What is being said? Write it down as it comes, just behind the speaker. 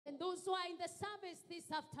those who are in the service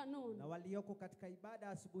this afternoon. Na walioko katika ibada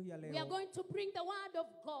asubuhi ya leo. We are going to bring the word of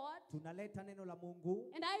God. Tunaleta neno la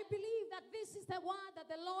Mungu. And I believe that this is the word that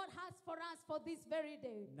the Lord has for us for this very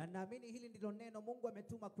day. Na naamini hili ndilo neno Mungu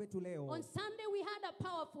ametuma kwetu leo. On Sunday we had a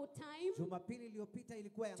powerful time. Jumapili iliyopita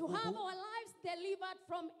ilikuwa ya to nguvu. have our lives delivered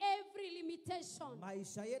from every limitation.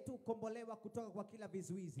 Maisha yetu kukombolewa kutoka kwa kila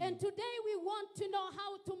vizuizi. And today we want to know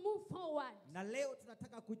how to move forward. Na leo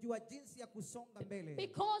tunataka kujua jinsi ya kusonga mbele.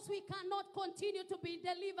 Because we cannot continue to be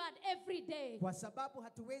delivered every day. Kwa sababu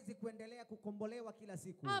hatuwezi kuendelea kukombolewa kila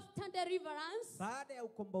siku. After deliverance, baada ya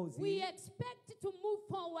ukombozi, we expect to move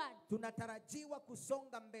forward. Tunatarajiwa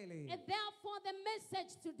kusonga mbele. And therefore the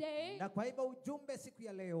message today na kwa hivyo ujumbe siku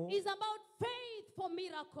ya leo is about faith for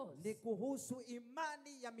miracles. Ni kuhusu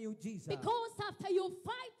imani ya miujiza. Because after you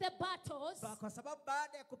fight the battles, kwa sababu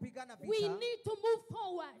baada ya kupigana vita, we need to move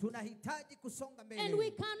forward. Tunahitaji kusonga mbele. And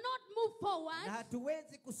we cannot move forward na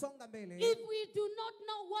hatuwezi kusonga mbele if we do not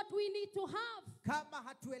know what we need to have. Kama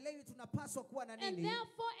hatuelewi tunapaswa kuwa na nini. And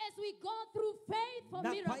therefore as we go through faith for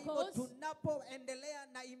miracles, kwa hivyo tunapoendelea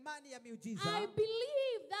na imani ya miujiza, I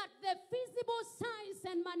believe that the visible signs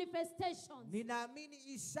and manifestations, ninaamini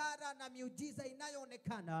ishara na miujiza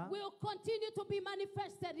inayoonekana, will continue to be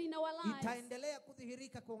manifested in our lives. Itaendelea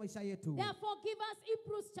kudhihirika kwa maisha yetu. Therefore give us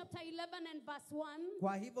Hebrews chapter 11 and verse 1.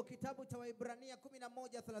 Kwa hivyo kitabu cha Waebrania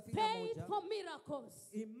 11:31. Faith for miracles.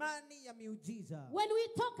 Imani ya miujiza. When we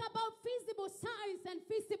talk about visible signs and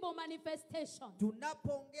visible manifestations,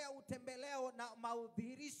 tunapoongea utembeleo na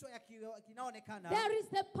maudhihirisho ya kinaonekana, there is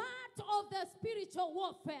the part of the spiritual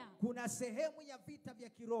warfare. Kuna sehemu ya vita vya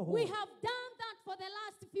kiroho. We have done that for the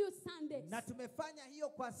last few Sundays. Na tumefanya hiyo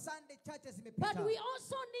kwa Sunday chache zimepita. But we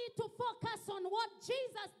also need to focus on what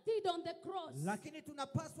Jesus did on the cross. Lakini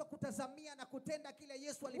tunapaswa kutazamia na kutenda kile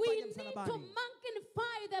Yesu alifanya msalabani. We need to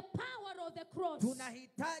magnify the power of the cross.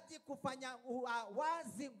 Tunahitaji kufanya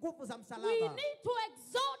wazi nguvu za msalaba. We need to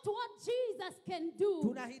exalt what Jesus can do.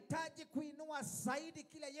 Tunahitaji kuinua zaidi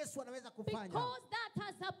kile Yesu anaweza kufanya. Because that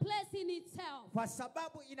has a place in itself. Kwa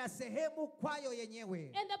sababu ina sehemu kwayo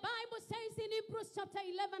yenyewe. And the Bible says in Hebrews chapter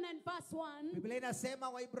 11 and verse 1. Biblia inasema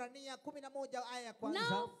Waebrania 11 aya ya kwanza.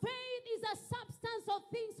 Now faith is a substance of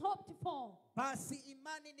things hoped for. Basi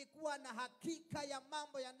imani ni kuwa na hakika ya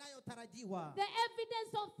mambo yanayotarajiwa. The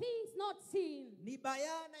evidence of things not seen. Ni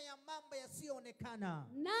bayana ya mambo yasiyoonekana.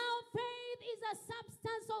 Now faith is a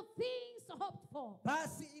substance of things hoped for.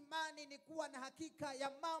 Basi imani ni kuwa na hakika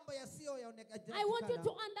ya mambo yasiyoonekana. I want you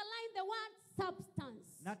to underline the word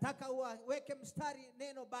substance. Nataka uweke mstari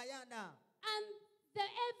neno bayana. And the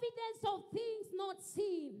evidence of things not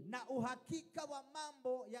seen. Na uhakika wa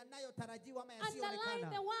mambo yanayotarajiwa ama yasiyoonekana.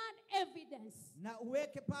 Underline the word evidence. Na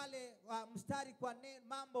uweke pale mstari kwa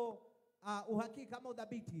mambo uhakika ama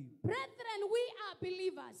udhabiti. Brethren, we are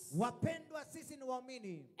believers. Wapendwa, sisi ni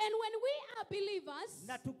waumini. And when we are believers,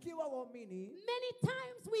 na tukiwa waumini, many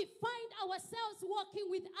times we find ourselves walking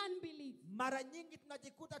with unbelief. Mara nyingi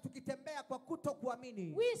tunajikuta tukitembea kwa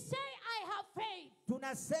kutokuamini. We say I have faith.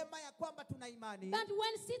 Tunasema ya kwamba tuna imani. But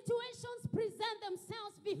when situations present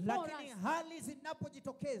themselves before lakini us, hali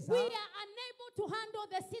zinapojitokeza, we are unable to handle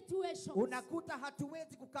the situations. Unakuta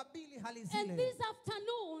hatuwezi kukabili hali zile. And this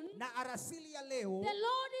afternoon, na arasili ya leo, the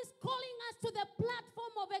Lord is calling us to the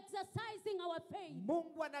platform of exercising our faith.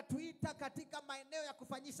 Mungu anatuita katika maeneo ya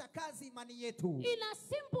kufanyisha kazi imani yetu. In a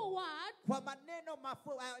simple word, kwa maneno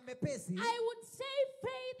mepesi, I would say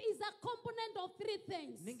faith is a component of three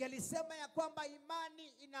things. Ningelisema ya kwamba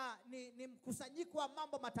imani ni mkusanyiko wa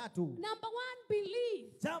mambo matatu. Number one,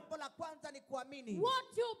 believe. Jambo la kwanza ni kuamini.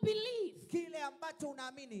 What you believe. Kile ambacho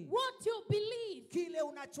unaamini. What you believe. Kile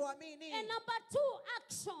unachoamini. And number two,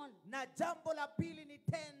 action. Na jambo la pili ni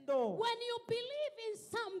tendo. When you believe in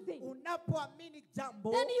something, unapoamini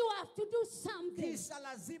jambo, then you have to do something. Kisha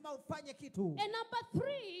lazima ufanye kitu. And number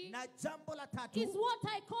three, na jambo la tatu, is what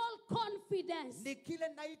I call confidence. Ni kile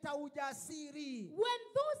naita ujasiri. When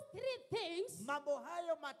those three things, mambo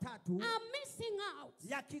hayo matatu, are missing out,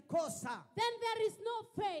 yakikosa, then there is no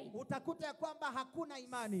faith. Utakuta ya kwamba hakuna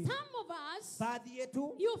imani. Some of us, baadhi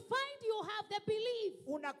yetu, you find you have the belief,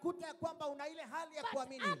 unakuta ya kwamba una ile hali ya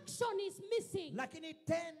kuamini, action is missing. Lakini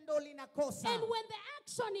tendo linakosa. And when the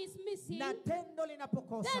action is missing, na tendo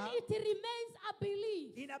linapokosa, then it remains a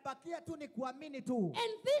belief. Inabakia tu ni kuamini tu.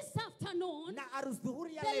 And this afternoon, na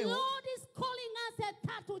arudhuhuri ya the leo, Lord is calling us at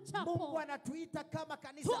Tatu Chapel, Mungu anatuita kama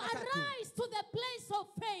kanisa to la Tatu, arise to the place of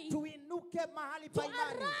faith, tuinuke mahali pa imani,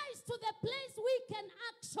 to arise to the place we can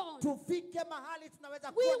action. Tufike mahali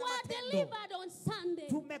tunaweza We kuwa na were matendo. delivered on Sunday.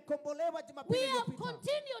 Tumekombolewa Jumapili We have iliyopita.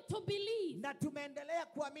 continued to believe. Na tumeendelea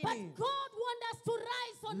But kuamini. God wants us to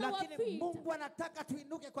rise on our Lakini feet Mungu anataka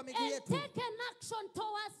tuinuke kwa miguu yetu take an action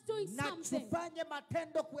towards doing na something. tufanye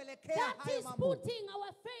matendo kuelekea That hayo is mambo putting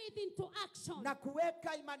our faith into action. na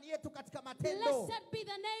kuweka imani yetu katika matendo. Blessed be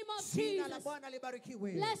the name of Jina la Jesus. Bwana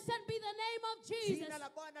libarikiwe. Blessed be the name of Jesus. Jina la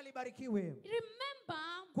Bwana libarikiwe. Remember,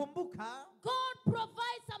 Kumbuka, God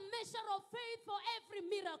provides a measure of faith for every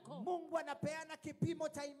miracle. Mungu anapeana kipimo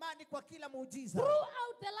cha imani kwa kila muujiza.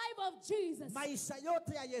 Throughout the life of Jesus, Maisha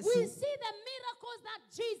yote ya we Yesu see the miracles that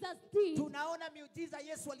Jesus did. tunaona miujiza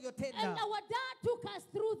Yesu And aliyotenda, our dad took us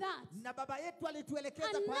through that. na baba yetu A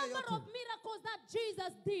alituelekeza kwa hayo number of yote. miracles that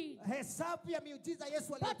Jesus did. Hesabu ya miujiza Yesu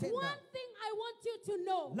But aliyotenda. one thing I want you to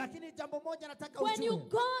know, Lakini jambo moja nataka when you ujue,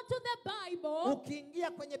 go to the Bible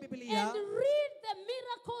ukiingia kwenye Biblia and read the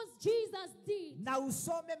miracles Jesus did, na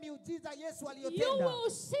usome miujiza Yesu you aliyotenda, will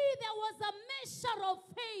see there was a measure of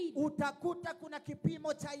faith utakuta kuna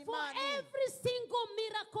kipimo cha for imani every single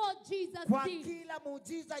miracle Jesus kwa did. kila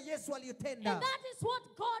muujiza Yesu And aliyotenda. that is what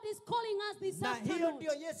God is calling us this Na hiyo afternoon.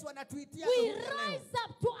 ndio Yesu anatuitia We asubuhi ya leo. rise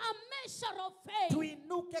up to a measure of faith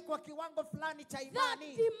Tuinuke kwa kiwango fulani cha that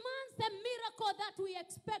imani demands the miracle that we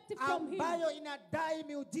expect from Him. ambayo inadai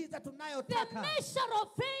miujiza The tunayotaka. measure of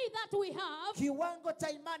faith that we have Kiwango cha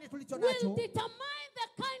imani tulicho will nacho determine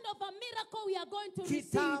the kind of a miracle we are going to receive.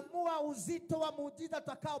 kitaamua uzito wa muujiza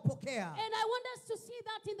tutakaopokea. And I want us to see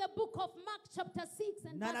that in the book of Mark chapter 6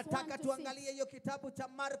 and Na verse 1 nataka to 6. tuangalie hiyo kitabu cha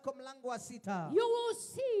Marko mlango wa 6. You will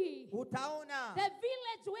see Utaona the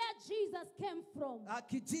village where Jesus came from.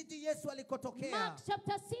 kijiji Yesu alikotokea. Mark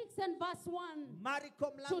chapter 6 and verse 1.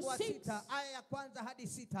 Marko mlango wa 6. 6 aya ya kwanza hadi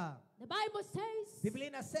 6. The Bible says, Biblia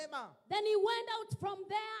inasema then he went out from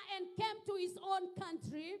there and came to his own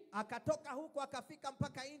country, akatoka huko akafika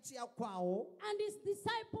mpaka nchi ya kwao, and his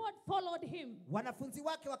disciples followed him. wanafunzi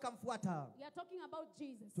wake wakamfuata. We are talking about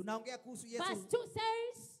Jesus. Tunaongea kuhusu Verse Yesu. 2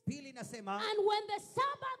 says, Pili inasema and when the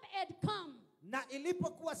Sabbath had come, na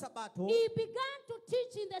ilipokuwa Sabato he began to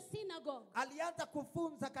teach in the synagogue. alianza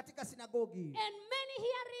kufunza katika sinagogi. And many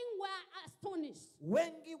hearing were astonished,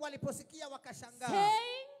 Wengi waliposikia wakashangaa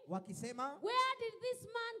saying, wakisema, where did this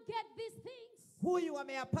man get these things? huyu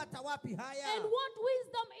ameyapata wapi And haya? what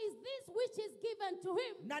wisdom is this which is given to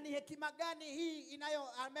him? Na ni hekima gani hii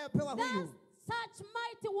anayopewa Thus, huyu? such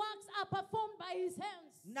mighty works are performed by his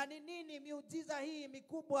hands. Na ni nini miujiza hii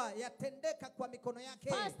mikubwa yatendeka kwa mikono yake?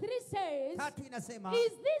 Verse 3 says, Tatu inasema, is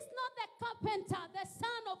this not the carpenter, the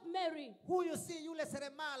son of Mary, huyu si yule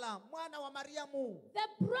seremala mwana wa Mariamu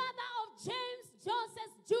the brother of James,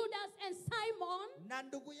 Joseph, Judas, and Simon? na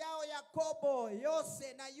ndugu yao Yakobo,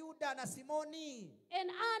 Yose na Yuda na Simoni? And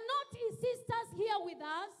are not his sisters here with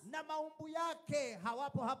us? Na maumbu yake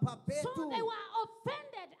hawapo hapa So petu? they were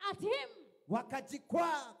offended at him.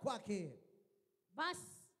 Wakajikwaa kwake. Verse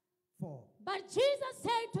 4. But Jesus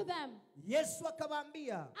said to them, Yesu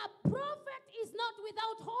akawaambia, a prophet is not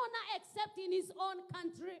without honor except in his own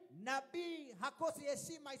country, nabii hakosi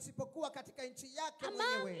heshima isipokuwa katika nchi yake among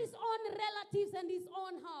mwenyewe his own relatives and his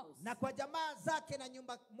own house. na kwa jamaa zake na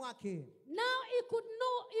nyumba mwake. Now he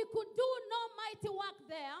could do no mighty work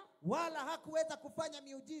there, Wala hakuweza kufanya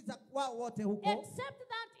miujiza wao wote huko, except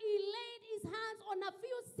that he laid his hands on a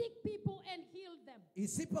few sick people and healed them.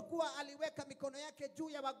 isipokuwa aliweka mikono yake juu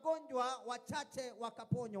ya wagonjwa wachache I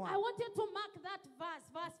wakaponywa. want you to mark that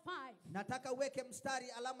verse 5. Nataka uweke mstari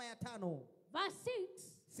alama ya 5. Verse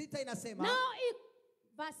 6. 6 inasema, Now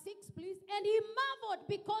verse 6 please. And he marveled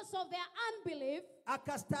because of their unbelief.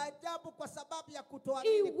 akastaajabu kwa sababu ya He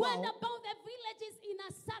kutoamini went kwao, about the villages in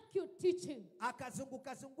a circuit teaching.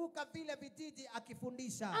 akazunguka vile vijiji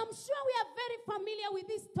akifundisha. I'm sure we are very familiar with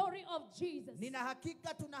this story of Jesus. Nina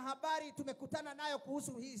hakika tuna habari tumekutana nayo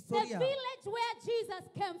kuhusu hii The historia. village where Jesus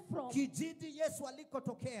came from. Kijiji Yesu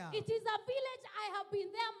alikotokea It is a village I have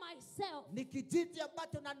been there myself. ni kijiji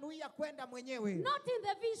ambacho nanuia kwenda mwenyewe. Not in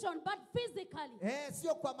the vision, but physically.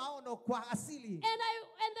 Sio kwa maono, kwa asili.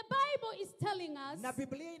 And the Bible is telling us, Na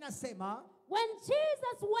Biblia inasema when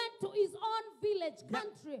Jesus went to his own village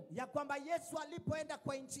country, ya kwamba Yesu alipoenda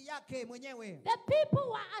kwa nchi yake mwenyewe, the people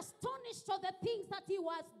were astonished of the things that he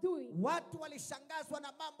was doing. watu walishangazwa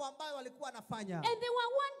na mambo ambayo walikuwa wanafanya, And they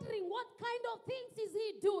were wondering, what kind of things is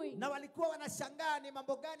he doing? na walikuwa wanashangaa ni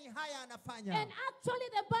mambo gani haya anafanya. And actually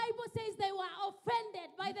the Bible says they were offended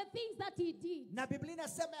by the things that he did. Na Biblia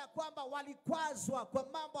inasema ya kwamba walikwazwa kwa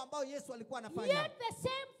mambo ambayo Yesu alikuwa anafanya. Yet the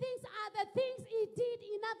same things are the things he did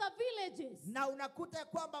in other villages. Na unakuta ya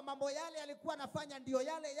kwamba mambo yale alikuwa anafanya ndio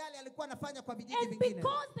yale alikuwa anafanya kwa vijiji And vingine.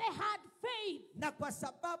 because they had faith, Na kwa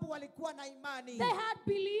sababu walikuwa na imani, they had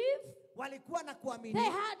belief, walikuwa na kuamini, they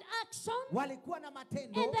had action, walikuwa na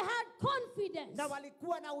matendo, and they had confidence. na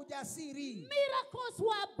walikuwa na ujasiri. Miracles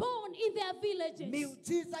were born in their villages.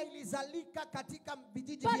 Miujiza ilizalika katika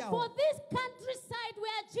vijiji But vyao. for this countryside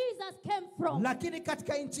where Jesus came from, Lakini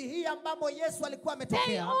katika nchi hii ambamo Yesu alikuwa they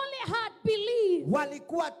ametokea, only had belief.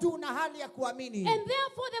 walikuwa tu na hali ya kuamini. And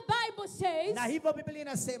therefore the Bible says, Na hivyo Biblia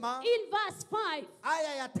inasema, in verse 5,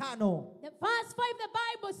 aya ya 5, the verse 5, the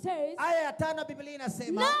Bible says, aya ya 5 Biblia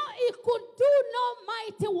inasema, now he could do no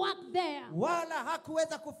mighty work there, wala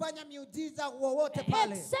hakuweza kufanya miujiza wowote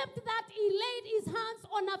pale, except that he laid his hands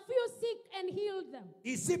on a few sick and healed them.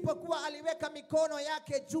 isipokuwa aliweka mikono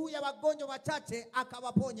yake juu ya wagonjwa wachache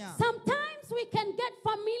akawaponya. Sometimes we can get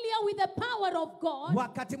familiar with the power of God.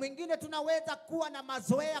 Wakati mwingine tunaweza kuwa na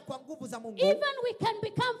mazoea kwa nguvu za Mungu, Even we can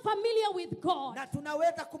become familiar with God. na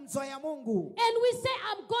tunaweza kumzoea Mungu, And we say,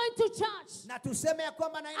 I'm going to church. na tuseme ya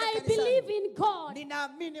kwamba naenda I believe kanisani, in God.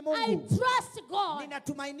 ninaamini I Mungu, trust God.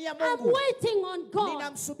 ninatumainia I'm Mungu, waiting on God.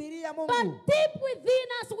 ninamsubiria But Mungu. deep within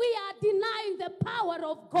us, we are denying the power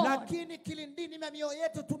of God. Lakini kilindini mwa mioyo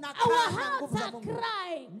yetu Our tunakaa na hearts nguvu za are Mungu.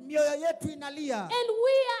 crying. Mioyo yetu inalia, And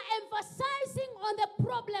we are emphasizing on the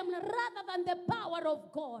problem rather than the power of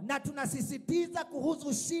God. na tunasisitiza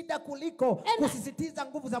kuhusu shida kuliko And- kusisitiza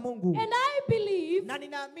nguvu za Mungu. And I believe Na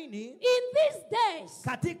ninaamini in these days,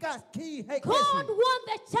 katika hii God hekesi, wants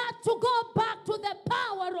the church to go back to the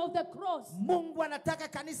power of the cross, Mungu anataka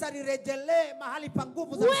kanisa lirejelee mahali pa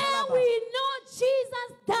nguvu za where msalaba, we know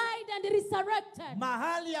Jesus died and resurrected,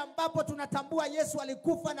 mahali ambapo tunatambua Yesu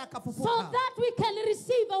alikufa na so akafufuka, that we can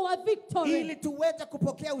receive our victory, ili tuweze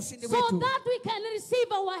kupokea ushindi so wetu, that we can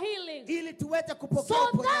receive our healing, ili tuweze kupokea so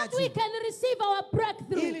that we uponyaji, can receive our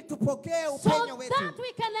breakthrough, ili tupokee so upenyo wetu, that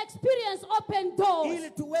we can experience open doors.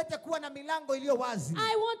 ili tuweze kuwa na milango iliyo wazi.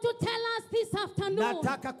 I want to tell us this afternoon,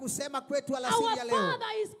 Nataka kusema kwetu our alasiri ya leo, Father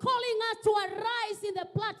is calling us to arise in the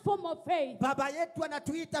platform of faith Baba yetu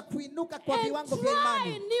anatuita kuinuka kwa and viwango vya try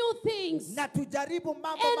imani, new things na tujaribu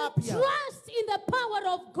mambo and mapya, trust in the power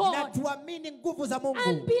of na God tuamini nguvu za and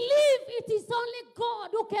Mungu, believe it is only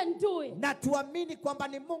God who can do it. na tuamini kwamba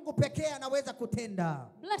ni Mungu pekee anaweza kutenda.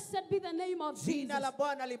 Blessed be the name of Jesus. Jina la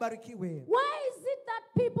Bwana libarikiwe. Why is it that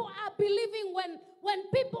people are believing when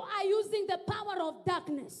people are using the power of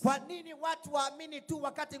darkness? Kwa nini watu waamini tu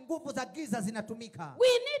wakati nguvu za giza zinatumika? We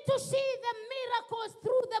need to see the miracles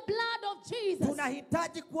through the blood of Jesus and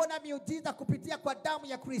Tunahitaji kuona miujiza kupitia kwa damu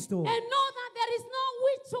ya Kristo, know that there is no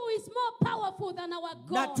witch who is more powerful than our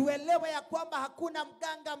na God. tuelewe ya kwamba hakuna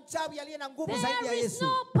mganga mchawi aliye na nguvu zaidi ya There is Yesu.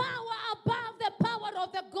 no power above the power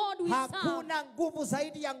of the God we serve. Hakuna nguvu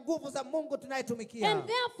zaidi ya nguvu za Mungu tunayetumikia. And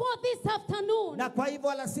therefore this afternoon, Na kwa hivyo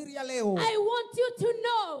alasiri ya leo, I want you to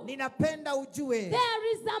know ninapenda ujue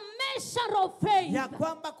there is a measure of faith ya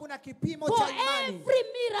kwamba kuna kipimo for cha imani every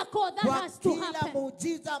miracle that kwa has to kila happen.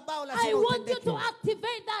 muujiza ambao I lazima want you to utendeke.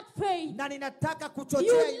 activate that faith. Na ninataka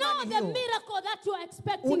kuchochea You know imani the hiyo. miracle that you are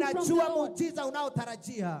expecting from the Unajua Lord. muujiza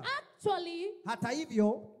unaotarajia. Actually, Hata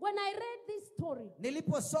hivyo, when I read this story,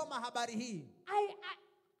 niliposoma habari hii,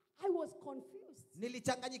 I was confused.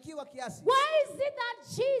 nilichanganyikiwa kiasi. Why is it that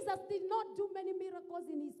Jesus did not do many miracles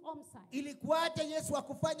in his own side? Ilikuwaje Yesu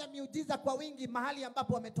hakufanya miujiza kwa wingi mahali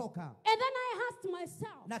ambapo ametoka? And then I asked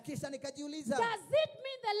myself, Na kisha nikajiuliza, does it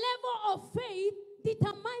mean the level of faith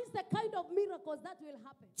determines the kind of miracles that will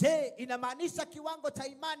happen? je, inamaanisha kiwango cha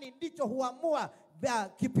imani ndicho huamua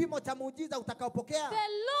kipimo cha muujiza utakaopokea? The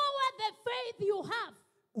lower the faith you have,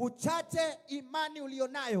 Uchache imani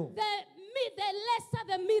ulionayo, the lesser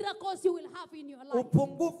the miracles you will have in your life.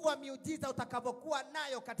 upungufu wa miujiza utakavyokuwa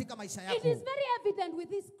nayo katika maisha It yako. is very evident with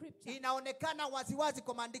this scripture. Inaonekana waziwazi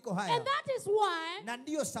kwa maandiko haya. And that is why Na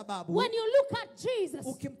ndiyo sababu when you look at Jesus,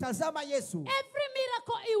 ukimtazama Yesu, every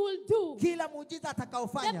miracle he will do, kila muujiza the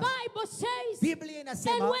atakaofanya, Bible says, Biblia and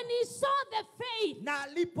inasema, when he saw the faith, na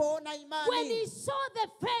alipoona when he imani, saw the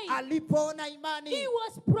faith, alipoona he imani,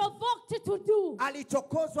 was provoked to do.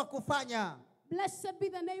 alichokozwa kufanya. Blessed be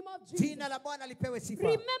the name of Jesus. Jina la Bwana lipewe sifa.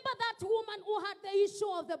 Remember that woman who had the issue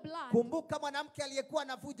of the blood. Kumbuka mwanamke aliyekuwa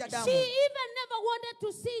anavuja She damu, even never wanted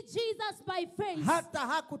to see Jesus by faith. hata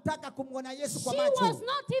hakutaka kumwona Yesu kwa She was macho,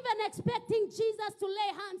 not even expecting Jesus to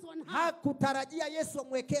lay hands on her. hakutarajia Yesu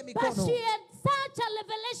amwekee But mikono, she had such a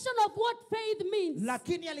revelation of what faith means.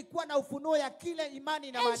 lakini alikuwa na ufunuo ya kile imani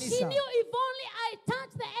And she inamaanisha, knew if only I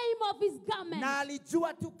touch the hem of his garment. na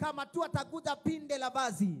alijua tu kama tu ataguza pinde la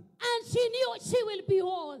vazi, And she knew she will be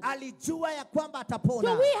whole. Alijua ya kwamba Do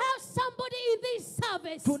atapona. we have somebody in this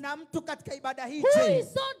service Tuna mtu katika ibada hii who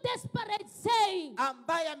is so desperate saying,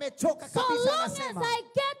 ambaye amechoka so kabisa, long as anasema I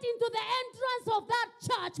get into the entrance of that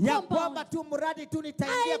church ya compound, kwamba tu mradi tu I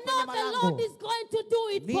nitaingia kwenye know the Lord malango, is going to do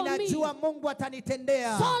it for me. ninajua Mungu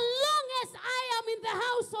atanitendea. So long as I am in the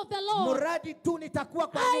house of the Lord, Mradi tu nitakuwa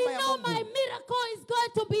kwa I nyumba ya know my Mungu, miracle is going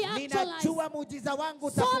to be actualized. ninajua muujiza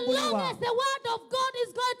wangu So long utafunguliwa. as the word of God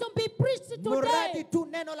is going to be preached Mradi today, tu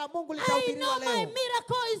neno la Mungu I litahubiriwa know my leo,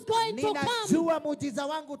 miracle is going to come. ninajua muujiza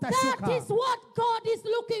wangu That utashuka. is what God is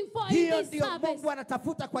looking for in Hiyo this ndio service. Mungu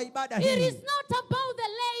anatafuta kwa ibada It hii. is not about the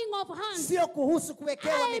laying of hands. Sio kuhusu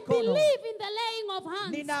kuwekewa I mikono. believe in the laying of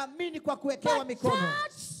hands. Ninaamini kwa kuwekewa But mikono.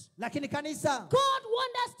 church, Lakini kanisa, God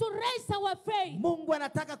wants us to raise our faith Mungu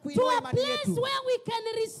anataka to kuinua a imani place yetu. where we can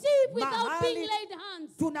receive without Mahali being laid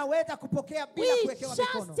hands. tunaweza kupokea bila We kuwekewa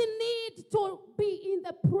mikono. just need to be in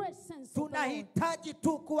the presence of the Lord. Tunahitaji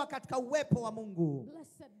tu kuwa katika uwepo wa Mungu.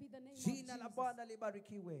 Blessed be the name of Jina la Jesus. Bwana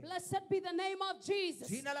libarikiwe. Blessed be the name of Jesus.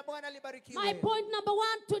 Jina la Bwana My libarikiwe. point number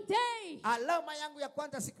 1 today. Alama yangu ya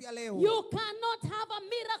kwanza siku ya leo, You cannot have a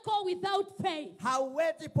miracle without faith.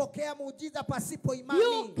 hauwezi pokea muujiza pasipo You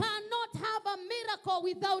imani. cannot have a miracle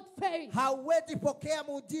without faith. Hauwezi pokea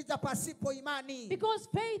muujiza pasipo imani. Because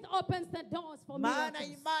faith opens the doors for Maana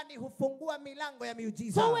miracles. imani hufungua milango ya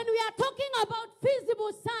miujiza. So when we are talking about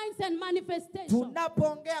visible signs and manifestations,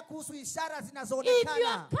 Tunapoongea kuhusu ishara if your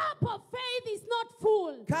zinazoonekana, cup of faith is not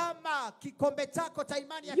full, kama kikombe chako cha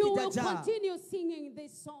imani you will hakijajaa, continue singing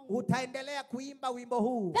this song. utaendelea kuimba wimbo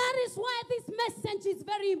huu. That is why this message is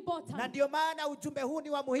very important. Na ndio maana ujumbe huu ni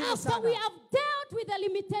wa muhimu After we sana. have dealt with the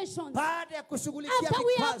limitations, Baada ya kushughulikia after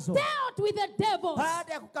we have vikwazo, dealt with the devils,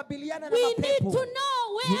 baada ya kukabiliana na we need mapepo, to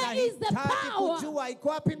know where is the tunahitaji power. kujua iko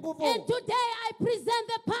wapi nguvu. And today I present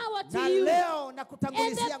the power to Na you. leo And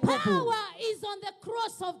nakutangulizia the nguvu. power is on the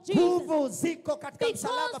cross of Jesus. Nguvu ziko katika Because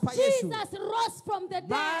msalaba pa Yesu. Jesus rose from the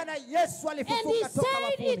Maana dead. Yesu And he alifufuka toka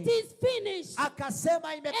said it wafuni. is finished. Akasema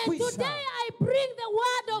And imekwisha. today I bring the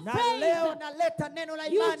word of Na leo faith. naleta neno la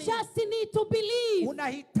You imani. just need to believe.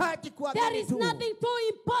 Unahitaji There kuamini is tu. nothing too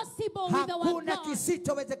impossible with our Hakuna God.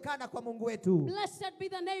 kisichowezekana kwa Mungu wetu. Blessed be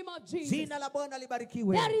the name of Jesus. Jina la Bwana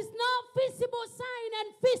libarikiwe. There is no visible sign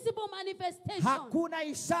and visible manifestation Hakuna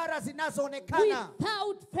ishara zinazoonekana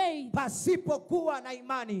without faith. pasipokuwa na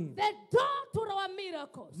imani. The door to our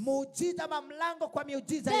miracles, Muujiza mamlango kwa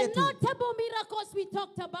miujiza the yetu. notable miracles we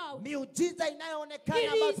talked about, Miujiza inayoonekana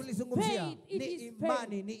It ambayo is tulizungumzia faith. It ni is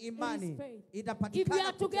imani, faith. ni It imani. is faith. If we Itapatikana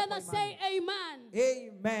are kupitia together, kwa say imani.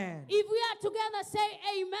 amen. Amen. If we are together, say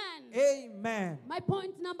amen. Amen. My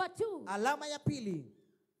point number 2. Alama ya pili,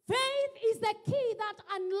 Faith is the key that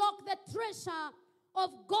unlocks the treasure of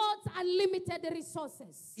God's unlimited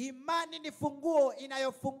resources. imani ni funguo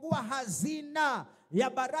inayofungua hazina ya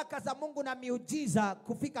baraka za Mungu na miujiza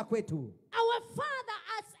kufika kwetu. Our Father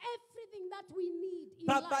has everything that we need in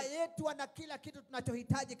Baba life. yetu ana kila kitu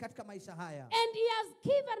tunachohitaji katika maisha haya. And He has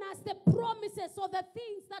given us the promises of the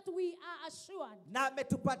things that we are assured. Na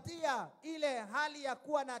ametupatia ile hali ya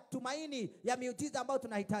kuwa na tumaini ya miujiza ambayo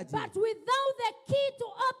tunahitaji. But without the key to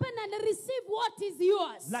open and receive what is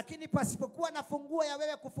yours, Lakini pasipokuwa na funguo ya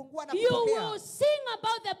wewe kufungua na you kupokea, will sing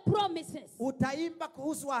about the promises. utaimba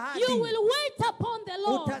kuhusu ahadi. You will wait upon the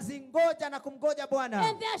Lord. Utazingoja na kumgoja Bwana.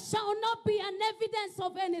 And there shall not be an evidence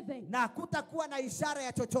of anything. Na kutakuwa na ishara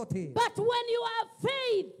ya chochote. But when you have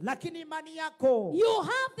faith, Lakini imani yako, you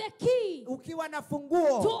have the key ukiwa na to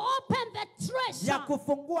funguo open the ya treasure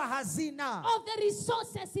kufungua hazina of the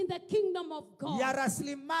resources in the kingdom of God. ya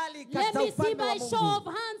rasilimali Let katika me see ufalme wa by show of Mungu.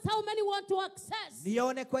 hands how many want to access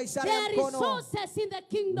Nione kwa ishara ya the mkono resources in the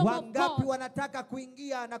kingdom of wangapi God. wanataka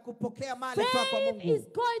kuingia na kupokea mali kutoka kwa Faith is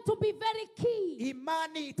Mungu. going to be very key.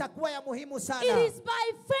 Imani itakuwa ya muhimu It sana. is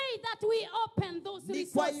by faith that we open those Ni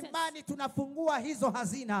kwa resources. imani tunafungua hizo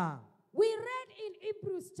hazina. We read in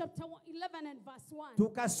Hebrews chapter 11 and verse 1.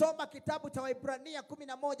 Tukasoma kitabu cha Waibrania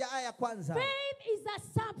 11 aya ya kwanza. Faith is a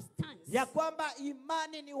substance. Ya kwamba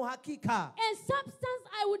imani ni uhakika. And substance,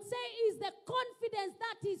 I would say, is the confidence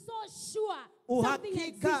that is so sure something Uhakika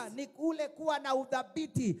exists. ni ule kuwa na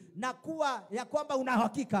udhabiti na kuwa ya kwamba una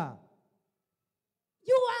uhakika.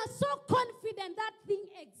 You are so confident that thing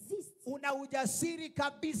exists. Una ujasiri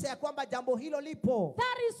kabisa ya kwamba jambo hilo lipo.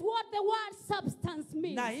 That is what the word substance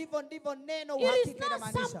means. Na hivyo ndivyo neno It is uhakika not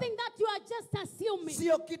inamaanisha. something that you are just assuming.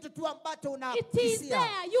 Sio kitu tu ambacho It is unahisia.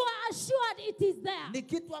 there. You are assured it is there. Ni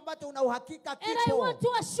kitu ambacho una uhakika And I kipo. want to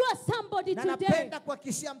assure somebody Na today. napenda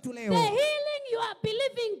kuhakikishia mtu leo. The healing you are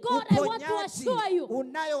believing God, I want to assure you.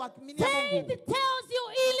 Unayoaminia Faith Mungu. tells you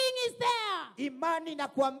healing is there. Imani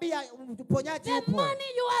nakuambia uponyaji The upo. money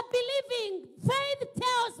you are believing, faith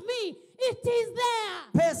tells me it is there.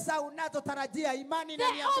 Pesa unazotarajia, imani The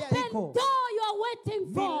inaniambia open iko. door you are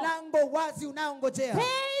waiting for, Milango wazi unaongojea.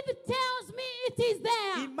 faith tells me it is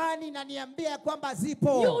there. Imani inaniambia kwamba You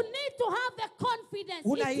zipo. need to have the confidence it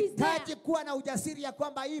is Unahitaji there. kuwa na ujasiri ya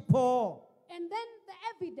kwamba ipo. And then the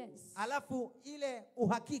evidence. Alafu ile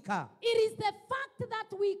uhakika It is the fact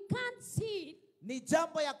that we can't see it. ni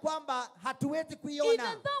jambo ya kwamba hatuwezi Even kuiona.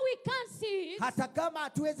 though we can't see it, Hata kama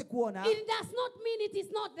hatuwezi kuona, it does not mean it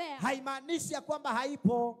is not there. haimaanishi ya kwamba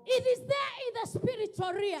haipo. It is there in the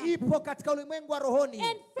spiritual realm. Ipo katika ulimwengu wa rohoni.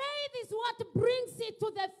 And faith is what brings it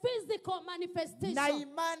to the physical manifestation. Na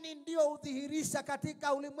imani ndio hudhihirisha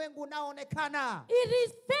katika ulimwengu unaoonekana. It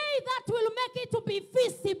is faith that will make it to be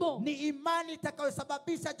visible. Ni imani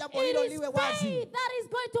itakayosababisha jambo It hilo is liwe wazi. faith that is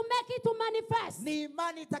going to make it to manifest. Ni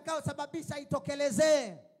imani itakayosababisha itokelezee.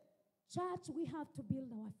 Church, we have to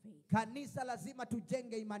build our faith. Kanisa lazima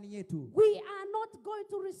tujenge imani yetu. We are not going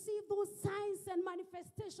to receive those signs and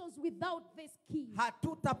manifestations without this key.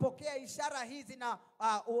 Hatutapokea ishara hizi na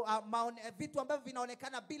vitu ambavyo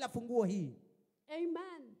vinaonekana bila funguo hii.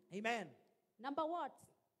 Amen. Amen. Number what?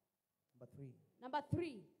 Number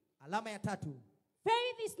 3. Alama ya 3.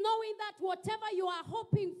 Faith is knowing that whatever you are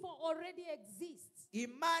hoping for already exists.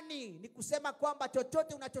 Imani ni kusema kwamba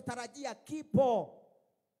chochote unachotarajia kipo.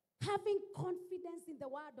 Having confidence in the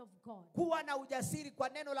word of God. Kuwa na ujasiri kwa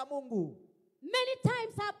neno la Mungu. Many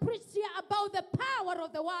times I preached here about the power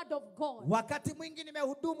of the word of God. Wakati mwingi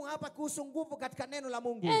nimehudumu hapa kuhusu nguvu katika neno la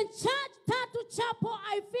Mungu. And church, Tatu Chapel,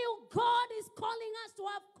 I feel God is calling us to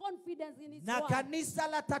have confidence in His Na word. kanisa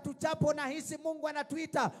la Tatu Chapel nahisi Mungu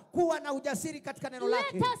anatuita kuwa na ujasiri katika neno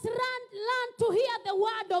lake. Let us learn to hear the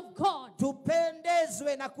word of God.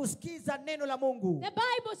 Tupendezwe na kusikiza neno la Mungu. The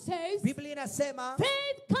Bible says, Biblia inasema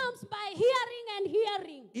faith comes by hearing and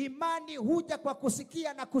hearing. imani huja kwa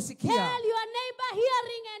kusikia na kusikia. Tell your neighbor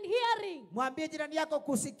hearing and hearing. Mwambie jirani yako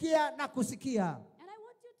kusikia na kusikia. And I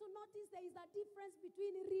want you to notice there is a difference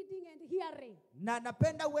between reading and hearing. Na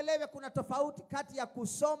napenda uelewe kuna tofauti kati ya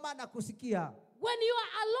kusoma na kusikia. When you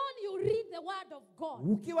are alone, you read the word of God.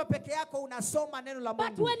 Ukiwa peke yako unasoma neno la But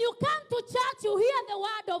Mungu. when you come to church, you hear the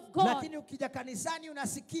word of God. Lakini ukija kanisani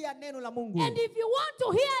unasikia neno la Mungu. And if you want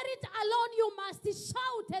to hear it alone, you must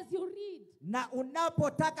shout as you read. Na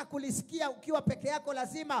unapotaka kulisikia ukiwa peke yako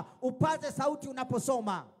lazima upaze sauti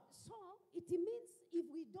unaposoma. So, it means if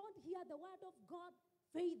we don't hear the word of God,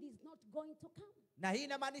 faith is not going to come. Na hii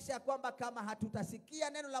inamaanisha kwamba kama hatutasikia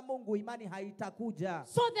neno la Mungu imani haitakuja.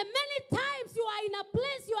 So the many times you are in a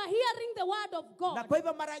place you are hearing the word of God, Na kwa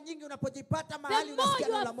hivyo mara nyingi unapojipata the mahali more unasikia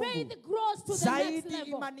neno la your Mungu, faith grows to the next zaidi level.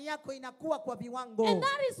 imani yako inakuwa kwa viwango. And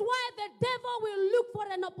that is why the devil will look for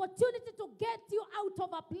an opportunity to get you out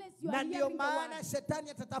of a place you Na are ndio hearing the maana word. shetani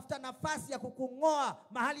atatafuta nafasi ya kukung'oa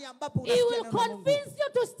mahali ambapo He unasikia will neno la Mungu. convince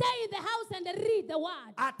you to stay in the house and read the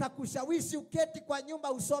word. Atakushawishi uketi kwa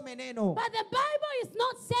nyumba usome neno. But the Bible is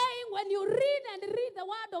not saying when you read and read the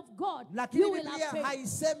word of God, Lakini you will Biblia have faith.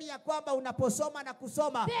 haisemi ya kwamba unaposoma na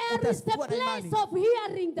kusoma There is the utakuwa na place imani. of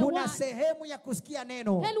hearing the Kuna word. sehemu ya kusikia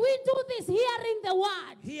neno. And we do this hearing the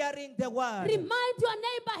word. Hearing the word. Remind your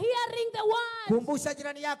neighbor hearing the word. Kumbusha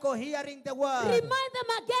jirani yako hearing the word. Remind them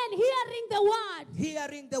again hearing the word.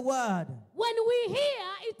 Hearing the word. When we hear,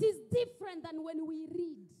 it is different than when we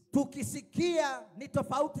read. Tukisikia ni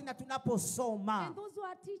tofauti na tunaposoma. And those who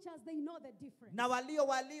are teachers, they know the difference. Na walio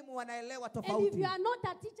walimu wanaelewa And if tofauti. you are not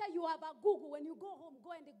a teacher, you have a Google. When you go home,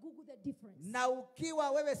 go and Google the difference. Na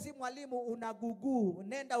ukiwa wewe si mwalimu unaguguu,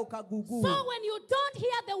 nenda ukaguguu. So when you don't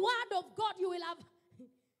hear the word of God, you will have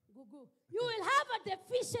Google. You will have a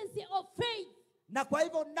deficiency of faith. Na kwa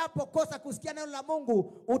hivyo unapokosa kusikia neno la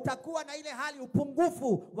Mungu, utakuwa na ile hali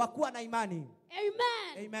upungufu wa kuwa na imani.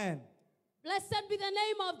 Amen. Amen. Blessed be the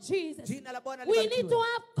name of Jesus. Jina la Bwana We need libarikiwe. to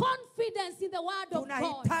have confidence in the word of God.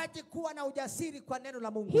 Tunahitaji kuwa na ujasiri kwa neno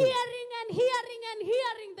la Mungu. Hearing and hearing and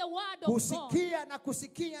hearing the word of God. Kusikia na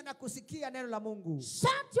kusikia na kusikia neno la Mungu.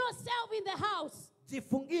 Shut yourself in the house.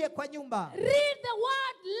 Jifungie kwa nyumba. Read the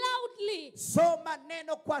word loudly Soma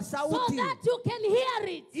neno kwa so sauti that you can hear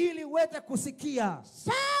it. ili uweze kusikia.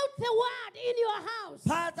 Shout the word in your house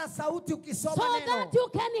Paza sauti ukisoma so neno that you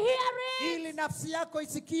can hear it. ili nafsi yako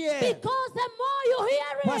isikie. Because the more you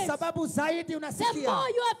hear Kwa it, sababu zaidi the unasikia,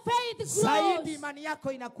 more your faith zaidi grows. imani yako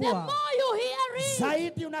The inakuwa. more you hear it,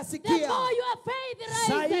 Zaidi the unasikia, more your faith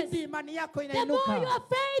zaidi rises. imani yako The more your inainuka.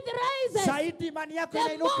 faith rises, Zaidi imani yako the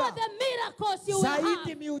more inainuka. the miracles you will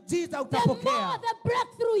zaidi miujiza the more utapokea, the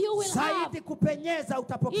breakthrough you will have. zaidi kupenyeza If we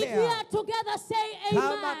utapokea. are together, say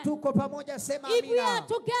Kama amen. tuko pamoja sema If we are amina.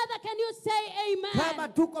 together, can you say Kama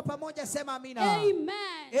amen? tuko pamoja sema amina.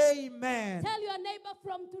 Amen. Amen. Tell your neighbor,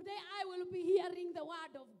 from today I will be hearing the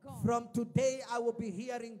word of God. From today I will be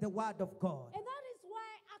hearing the word of God. And that is why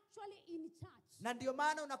actually in church, Na ndio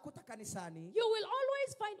maana unakuta kanisani, you will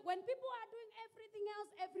always find when people are doing everything else,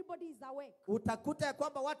 everybody is awake. utakuta ya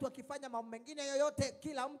kwamba watu wakifanya mambo mengine yoyote,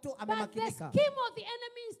 kila mtu But the amemakinika. scheme of the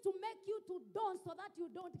enemy is to make you to dawn so that you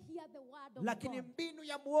don't hear the word of Lakini God. mbinu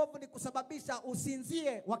ya muovu ni kusababisha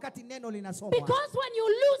usinzie wakati neno linasomwa. Because when you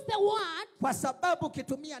lose the word, Kwa sababu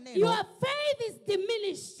ukitumia your neno, faith is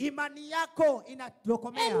diminished. imani yako And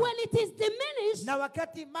inatokomea. when it is diminished, Na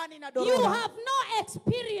wakati imani you inadorora, have no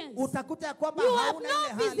experience. utakuta ya kwamba You have hauna no ile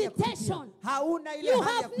hali ya kupitia. visitation. Hauna ile You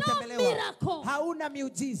hali ya have no kutembelewa. miracle. Hauna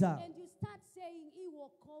miujiza. And you start saying, "Hii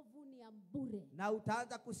wokovu ni ya bure." Na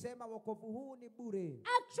utaanza kusema wokovu huu ni bure.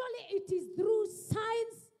 Actually, it is through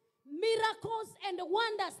signs, miracles, and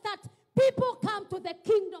wonders that people come to the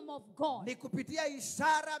kingdom of God. Ni kupitia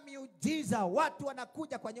ishara, miujiza, watu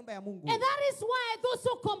wanakuja kwa nyumba ya Mungu. And that is why those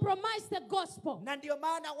who compromise the gospel, Na ndio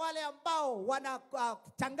maana wale ambao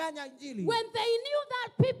wanachanganya injili, when they knew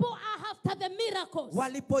that people are after the miracles,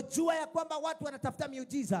 walipojua ya kwamba watu wanatafuta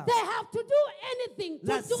miujiza, they have to do anything to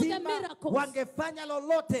do the lazima miracles. wangefanya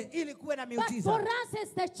lolote ili kuwe na But for miujiza. us as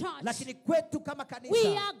the church, Lakini kwetu kama we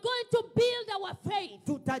kanisa, are going to build our faith.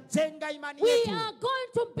 tutajenga imani We yetu. are going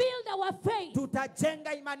to build our faith.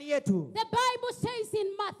 Tutajenga imani yetu. The Bible says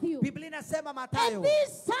in Matthew, Biblia inasema and Mathayo,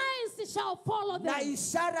 these signs shall follow na them.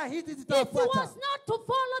 ishara hizi It was zitawafuata. not to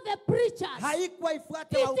follow the preachers. Haikuwa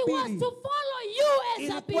ifuate It was wahubiri, to follow you as a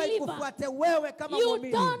ilikuwa believer. ikufuate wewe kama You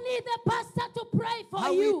muumini. don't need the pastor to pray for you.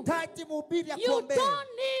 Hauhitaji mhubiri You akuombee. don't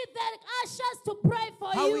need the ushers to pray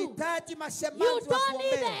for you. Hauhitaji You mashemasi don't need the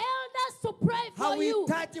wakuombee. elders to pray for you.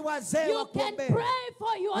 Hauhitaji wazee You can wakuombee. pray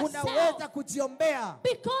for yourself. Unaweza kujiombea,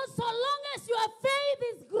 Because so long as your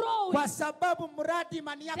faith is growing, kwa sababu mradi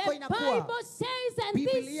imani yako the inakuwa. Bible says, and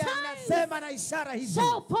these Biblia signs inasema na ishara hizi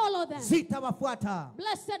shall follow them. zitawafuata.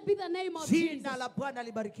 Blessed be the name of Jesus. Jina la Bwana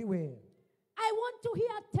libarikiwe. I want to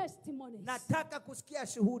hear testimonies. Nataka kusikia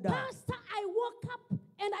shuhuda. Pastor, I woke up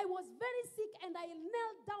and I was very sick and I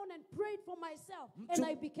knelt down and prayed for myself and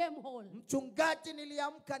I became whole. Mchungaji,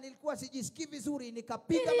 niliamka nilikuwa sijisikii vizuri, It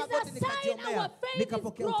nikapiga is magoti a sign our nikajiombea, faith is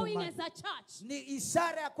nikapokea growing uponyaji. as a church. Ni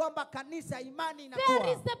ishara ya kwamba kanisa imani There is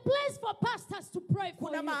inakuwa. the place for pastors to pray for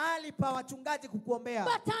Kuna you. mahali pa wachungaji kukuombea,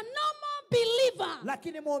 But a normal believer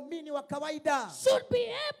lakini muumini wa kawaida should be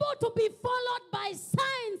able to be followed by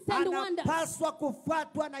signs and wonders. anapaswa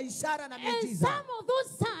kufuatwa na ishara na And miujiza. some of those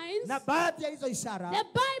signs, Na baadhi ya hizo ishara the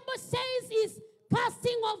Bible says, is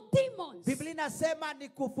casting of demons. Biblia inasema ni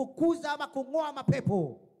kufukuza ama kung'oa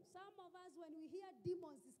mapepo. Some of us, when we hear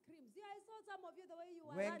demons scream, see, I saw some of you the way you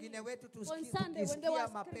were Wengine running wetu on Sunday when they tukisikia were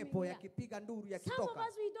mapepo screaming here. yakipiga nduru Some of yakitoka,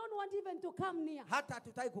 us, we don't want even to come near. hata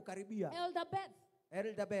hatutaki kukaribia. Elder Beth,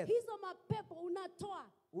 Elizabeth, hizo mapepo unatoa.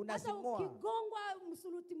 Hata unazing'oa. ukigongwa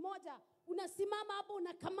msuluti moja, unasimama hapo,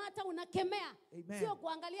 unakamata, unakemea. Amen. Sio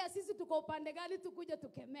kuangalia sisi tuko upande gani tukuje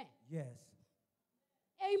tukemee. Yes.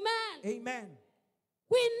 Amen. Amen.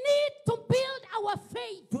 We need to build our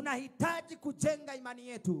faith. Tunahitaji kujenga imani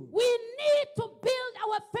yetu. We need to build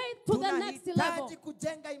our faith to the next level. Tunahitaji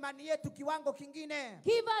kujenga imani yetu kiwango kingine.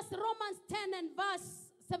 Give us Romans 10 and verse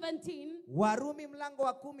 17. Warumi mlango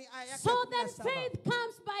wa 10 aya yake So then 17. faith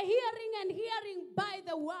comes by hearing and hearing by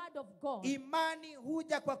the word of God. Imani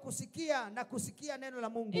huja kwa kusikia na kusikia neno la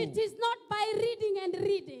Mungu. It is not by reading and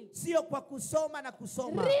reading. Sio kwa kusoma na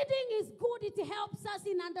kusoma. Reading is good. It helps us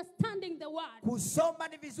in understanding the word. Kusoma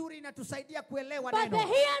ni vizuri, inatusaidia kuelewa But the neno.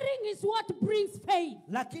 hearing is what brings faith.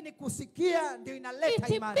 Lakini kusikia ndio inaleta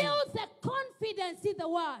It imani. builds a confidence in the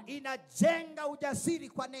word. Inajenga ujasiri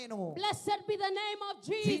kwa neno. Blessed be the name of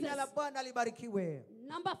Jesus. Jina la Bwana libarikiwe.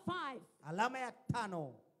 Number 5. Alama ya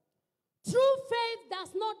 5. True faith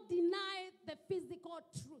does not deny the physical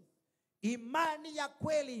truth. Imani ya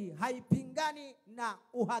kweli haipingani na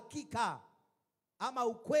uhakika ama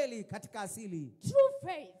ukweli katika asili. True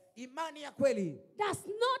faith Imani ya kweli does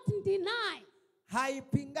not deny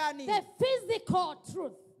haipingani the physical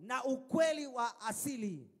truth. na ukweli wa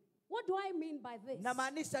asili. What do I mean by this?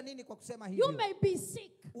 Namaanisha nini kwa kusema You hivyo? may be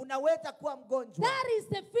sick. Unaweza kuwa mgonjwa. That is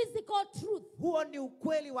the physical truth. Huo ni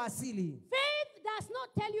ukweli wa asili. Faith does not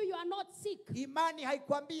tell you are not sick. Imani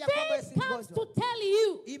haikwambia kwamba Faith si comes to mgonjwa. tell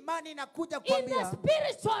you Imani inakuja in the kuambia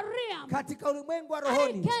spiritual realm, katika ulimwengu wa I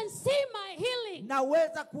rohoni can see my healing.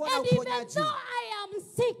 naweza kuona And even uponyaji. though I am am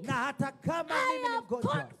sick, na hata kama I mimi ni have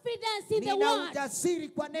mgonjwa, confidence in the nina word. ujasiri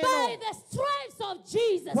kwa By neno, the stripes of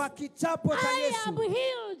Jesus, kwa kichapo cha I am Yesu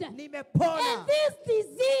healed. And nimepona, this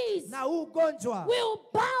disease na huu ugonjwa will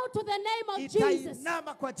bow to the name of Jesus.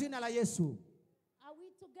 itainama kwa jina la Yesu. Are we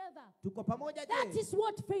together? Tuko pamoja That je? is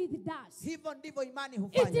what faith does. Hivyo ndivyo imani It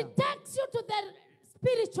hufanya. takes you to the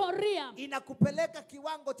spiritual realm Inakupeleka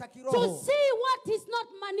kiwango cha to kiroho, see what is not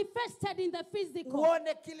manifested in the physical.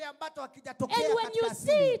 uone kile ambacho hakijatokea And when you katika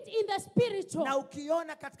see asili, it in the spiritual, na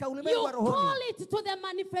ukiona katika you ulimwengu wa call rohoni, it to the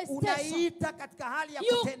manifestation. unaiita katika hali ya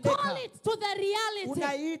You kutendeka, call it to the reality.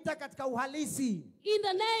 unaiita katika uhalisi In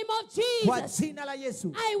the name of kwa Jesus, jina la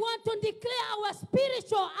Yesu. I want to declare our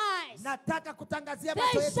spiritual eyes, Nataka kutangazia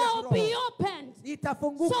macho they yetu ya shall be kiroho opened, so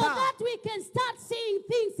itafunguka, that we can start seeing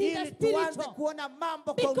things in the ili tuanze spiritual. kuona mambo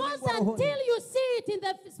kwa Because ulimwengu wa until rohoni, you see it in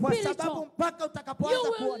the kwa sababu spiritual, mpaka you utakapoanza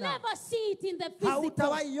will kuona never see it in the physical.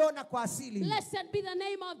 hautawahi iona kwa asili. Blessed be the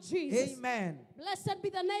name of Jesus. Amen. Blessed be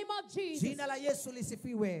the name of Jesus. Jina la Yesu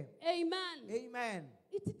lisifiwe. Amen. Amen.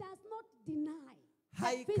 It does not deny the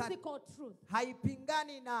Haika- physical truth.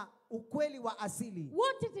 Haipingani na ukweli wa asili.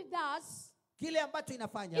 What it does, Kile ambacho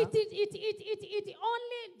inafanya, it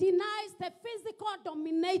only denies the physical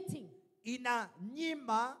dominating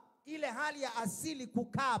inanyima ile hali ya asili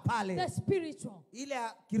kukaa the pale, spiritual. ile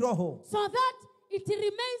ya kiroho, So that it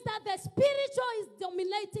remains that the spiritual is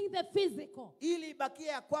dominating the physical. ili ibakie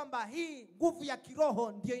ya kwamba hii nguvu ya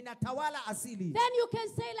kiroho ndio inatawala asili. Then you can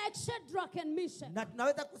say like Shadrach and Meshach, Na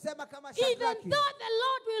tunaweza kusema kama even Shadraki, though the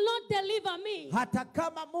Lord will not deliver me, hata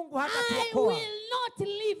kama Mungu I hatatuokoa, will not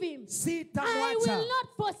leave him. I sitamwacha, will not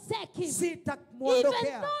forsake him. Even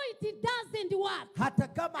sitamuondokea, though it doesn't work, hata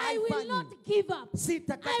kama I will haifanyi, not give up. I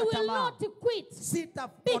sitakata will tamaa, not quit.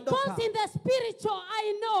 sitaondoka, Because in the spiritual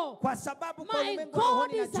I know kwa sababu kwa my ulimwengu wa God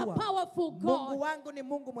rohoni is a najua powerful Mungu God. wangu ni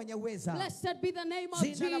Mungu mwenye uweza. Blessed be the name of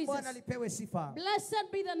Jina la Bwana Jesus. lipewe sifa.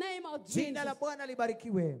 Blessed be the name of Jina la Jesus. Bwana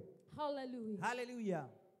libarikiwe. Hallelujah. Haleluya.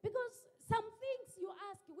 Because some things you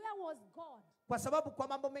ask, where was God? Kwa sababu kwa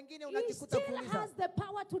mambo mengine He unajikuta still kuuliza, has the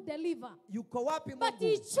power to deliver. yuko wapi But he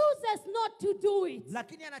Mungu? chooses not to do it.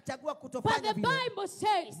 Lakini anachagua But kutofanya the vile. Bible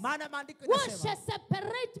says, Maana maandiko what inasema, shall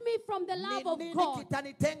separate me from the love ni of nini God?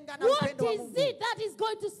 kitanitenga na What upendo wa is Mungu? it that is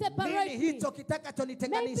going to separate Nini me? hicho Maybe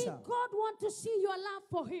kitakachonitenganisha? God wants to see your love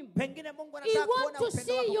for him. Pengine Mungu He anataka wants kuona to upendo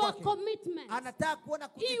see wako your kwake. commitment. Anataka kuona He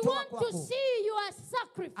kujitoa wants to kwako. see your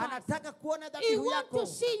sacrifice. Anataka kuona He dhabihu wants to yako.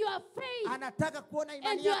 see your faith Anataka kuona and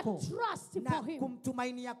imani your yako trust na for him.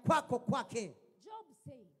 kumtumainia kwako kwake. Job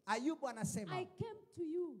said, Ayubu anasema, I came to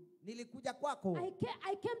you. nilikuja kwako,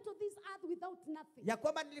 I came to this earth without nothing. ya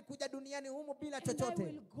kwamba nilikuja duniani humu bila And I chochote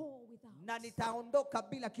will go without. na nitaondoka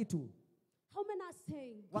bila kitu. How many are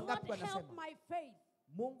saying, Wangapi God help wanasema? my faith?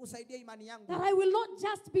 Mungu saidia imani yangu, That I will not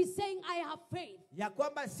just be saying I have faith. ya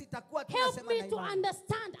kwamba sitakuwa Help tunasema me na to imani.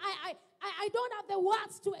 understand. I don't have the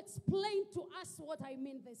words to explain to us what I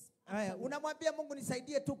mean this. Aya, unamwambia Mungu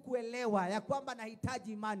nisaidie tu kuelewa ya kwamba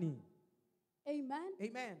nahitaji imani. Amen.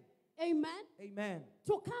 Amen. Amen. Amen.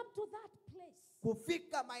 To come to that place.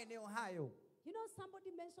 Kufika maeneo hayo. You know,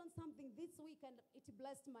 somebody mentioned something this week and it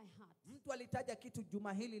blessed my heart. Mtu alitaja kitu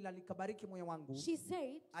juma hili la likabariki moyo wangu. She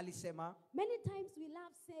said, Alisema, many times we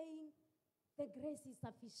love saying the grace is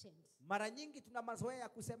sufficient. mara nyingi tuna mazoea ya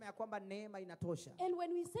kusema ya kwamba neema inatosha. And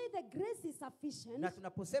when we say the grace is sufficient, Na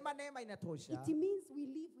tunaposema neema inatosha, it means we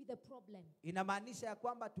live with the problem. inamaanisha ya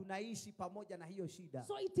kwamba tunaishi pamoja na hiyo shida.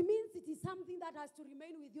 So it means it is something that has to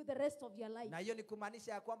remain with you the rest of your life. Na hiyo ni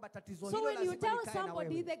kumaanisha ya kwamba tatizo So hilo when you lazima tell likae na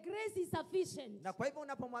somebody wewe. the grace is sufficient, Na kwa hivyo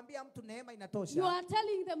unapomwambia mtu neema you inatosha, are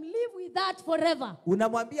telling them live with that forever.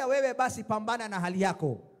 unamwambia wewe basi pambana na hali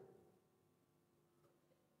yako.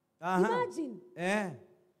 Aha. Imagine.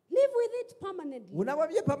 Live with it permanently.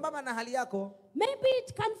 Unamwambia pambana na hali yako. Maybe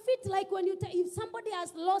it can fit like when if somebody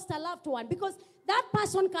has lost a loved one, because that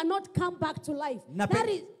person cannot come back to life. That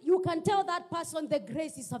is, you can tell that person the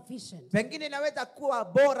grace is sufficient. Pengine inaweza kuwa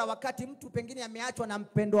bora wakati mtu pengine ameachwa na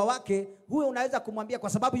mpendwa wake, huyo unaweza kumwambia kwa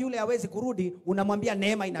sababu yule hawezi kurudi, unamwambia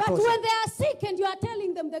neema But inatosha. when they are sick and you are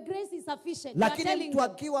telling them the grace is sufficient, you are Lakini telling mtu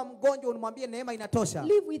them, akiwa mgonjwa unamwambia neema inatosha.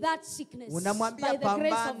 live with that sickness Unamwambia by the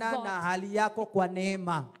grace of pambana God. na hali yako kwa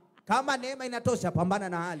neema. Kama neema inatosha, pambana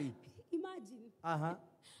na hali. Imagine. Aha.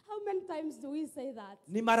 How many times do we say that?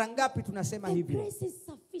 Ni mara ngapi tunasema The hivyo? grace is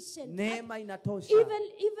sufficient. Neema inatosha. Even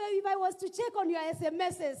if I was to check on your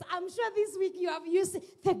SMSs, I'm sure this week you have used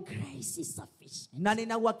the grace is sufficient. Na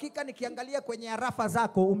nina uhakika nikiangalia kwenye arafa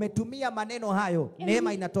zako umetumia maneno hayo,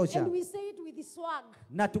 neema inatosha. And we say it with the swag.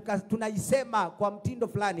 Na tunaisema kwa mtindo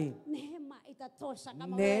fulani. Neema itatosha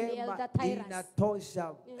kama wewe ni Elder Tyrus.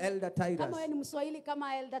 Inatosha, Elder Tyrus. Kama wewe ni Mswahili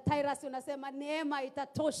kama Elder Tyrus unasema neema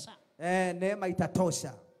itatosha. Neema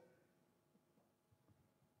itatosha.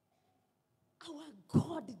 Our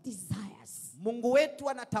God desires. Mungu wetu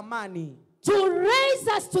anatamani to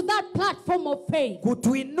raise us to that platform of faith.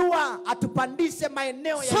 Kutuinua, atupandishe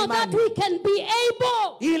maeneo ya so imani. that we can be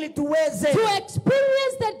able ili tuweze to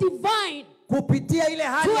experience the divine. Kupitia ile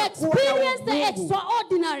hali ya kuwa na experience the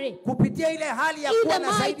extraordinary. Kupitia ile hali ya kuwa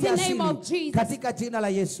na zaidi ya asili. Katika jina la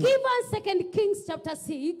Yesu. Give us 2 Kings chapter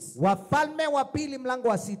 6. Wafalme wa pili mlango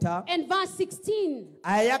wa 6. And verse 16.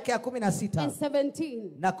 Aya yake ya 16. And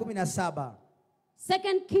 17. Na 17.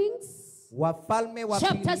 2 Kings. Wafalme wa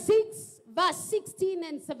pili. Chapter 6. Verse 16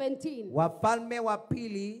 and 17. Wafalme wa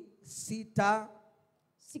pili 6.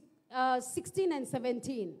 16 and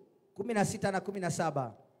 17. 16 na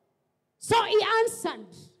 17. So he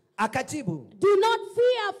answered, akajibu, do not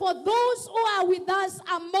fear, for those who are with us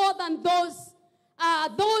are more than those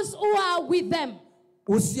who are with them.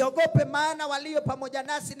 Usiogope, maana walio pamoja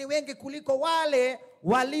nasi ni wengi kuliko wale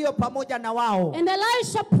walio pamoja na wao. And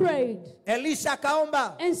Elisha prayed. Elisha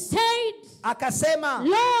akaomba. And said, akasema,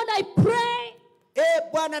 Lord, I pray,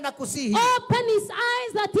 Bwana nakusihi, open his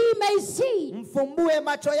eyes that he may see. Mfumbue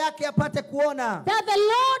macho yake apate kuona. That the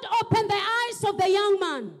Lord opened the eyes of the young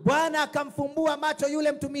man. Bwana akamfumbua macho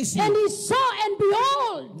yule mtumishi. And he saw, and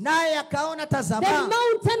behold, naye akaona, tazama, the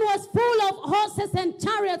mountain was full of horses and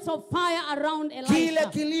chariots of fire around Elisha. Kile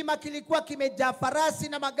kilima kilikuwa kimejaa farasi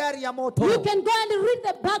na magari ya moto. You can go and read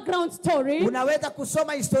the background story. Unaweza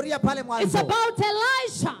kusoma historia pale mwanzo. It's about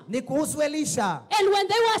Elisha. Ni kuhusu Elisha. And when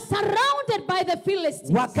they were surrounded by the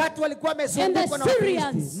Philistines, wakati walikuwa wamezungukwa na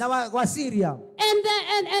Wafilisti na Wasiria, and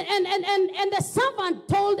the servant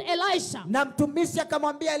told Elisha, na mtumishi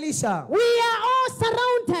akamwambia Elisha, we are all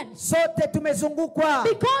surrounded, sote tumezungukwa,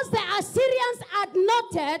 because the Assyrians had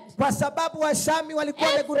noted, kwa sababu Washami walikuwa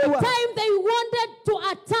wamegundua, every time they wanted to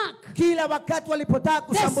attack, kila wakati walipotaka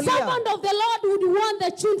kushambulia, the servant of the Lord would warn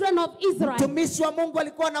the children of Israel. Mtumishi wa Mungu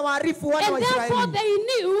alikuwa na waarifu wana wa Israeli. And therefore they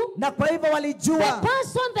knew, na kwa hivyo walijua, the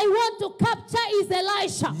person they want to capture is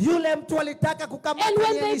Elisha. Yule mtu walitaka kukamata ni Elisha.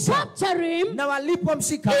 And when they capture him, na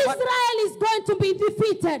walipomshika, Israel is going to be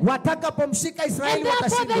defeated. Watakapomshika Israeli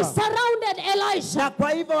watashindwa. And therefore they surrounded Elisha. Na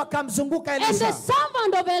kwa hivyo wakamzunguka Elisha. And the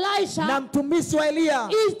servant of Elisha, na mtumishi wa Elia,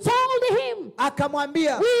 he told him,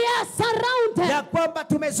 akamwambia, we are surrounded. ya kwamba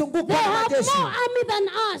tumezungukwa na majeshi. They have more army than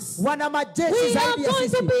us. Wana majeshi we zaidi ya sisi. We are going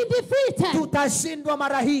to be defeated. Tutashindwa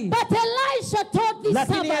mara hii. But Elisha told this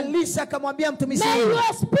lakini servant, Elisha akamwambia mtumishi, may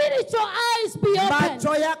your spiritual eyes be open.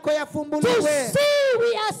 Macho yako yafumbuliwe. To see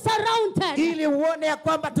we are surrounded. Ili uone ya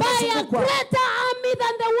kwamba tumezungukwa. By a greater army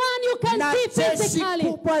than the one you can see physically.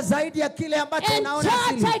 Na kubwa zaidi ya kile ambacho unaona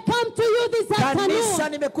siri. I come to you this afternoon. Kanisa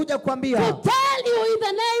nimekuja kuambia. To tell you in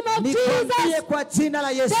the name of Jesus. Kwa jina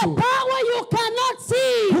la Yesu. The power you cannot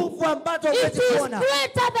see. Nguvu ambazo huwezi kuona. It is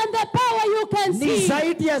greater than the power you can see. Ni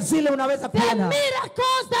zaidi ya zile unaweza kuona. The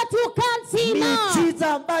miracles that you can't see now.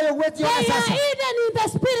 Miujiza ambayo huwezi kuona sasa. They are hidden in the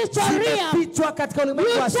spiritual realm. Zimefichwa katika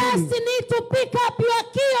ulimwengu wa asili. You just need to pick up your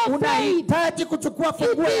key of faith. Unahitaji kuchukua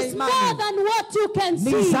funguo ya imani. It is more than what you can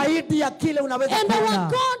see. Ni zaidi ya kile unaweza kuona. And our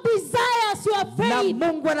God desires your faith. Na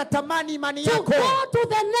Mungu anatamani imani yako. To go to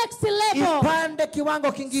the next level. Ipande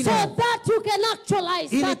kiwango kingine. So that you can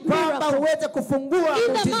actualize that miracle. Uweze kufungua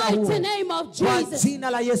in the mighty name of Jesus. Kwa jina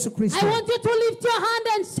la Yesu Kristo. I want you to lift your hand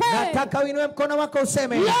and say, nataka uinue mkono wako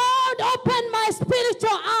useme, Lord, open my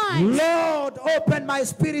spiritual eyes. Lord, open my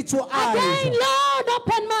spiritual eyes. Again, Lord,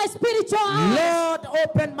 open my spiritual eyes. Lord,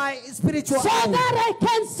 open my spiritual eyes. So that I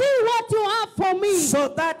can see what you have for me. So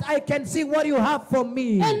that I can see what you have for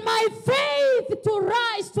me. And my faith to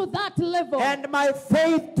rise to that level. And my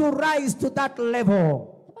faith to rise to that level.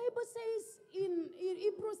 The Bible says in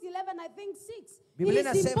Hebrews 11, I think 6. Biblia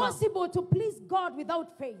it is impossible to please God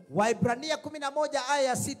without faith. Waibrania 11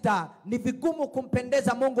 aya 6, ni vigumu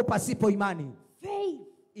kumpendeza Mungu pasipo imani. Faith.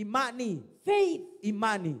 Imani. Faith.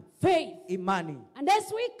 Imani. Faith. Imani. And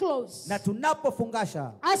as we close. Na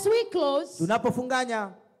tunapofungasha. As we close.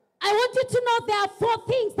 Tunapofunganya. I want you to know there are 4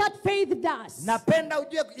 things that faith does. Napenda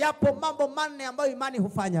ujue yapo mambo manne ambayo imani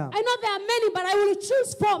hufanya. I know there are many, but I will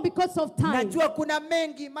choose 4 because of time. Najua kuna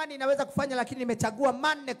mengi imani inaweza kufanya, lakini nimechagua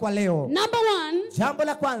manne kwa leo. Number 1. Jambo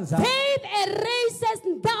la kwanza. Faith erases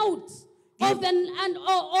doubt of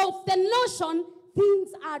the notion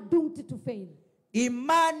things are doomed to fail.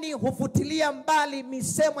 Imani hufutilia mbali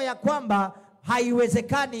misemo ya kwamba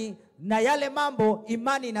haiwezekani, na yale mambo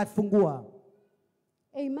imani inafungua.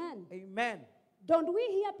 Amen. Amen. Don't we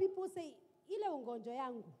hear people say, ile ugonjwa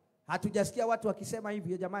yangu? Hatujasikia watu wakisema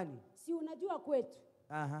hivyo jamani. Si unajua kwetu.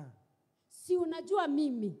 Aha. Si unajua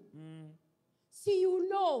mimi. Si you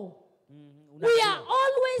know. We are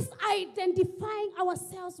always identifying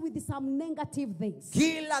ourselves with some negative things.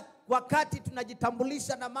 Kila wakati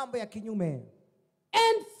tunajitambulisha na mambo ya kinyume.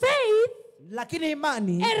 And faith, lakini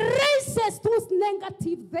imani, erases those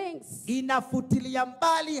negative things. Inafutilia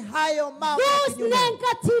mbali hayo mambo ya kinyume. Those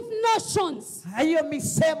negative notions. Hayo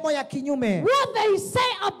misemo ya kinyume. What they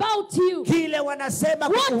say about you. Kile wanasema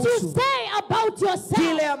kuhusu. What you say about yourself.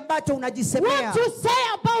 Kile ambacho unajisemea. What you say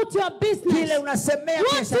about your business. Kile unasemea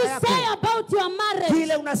biashara yako. What you say about your marriage.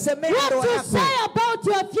 Kile unasemea ndoa yako. What you say about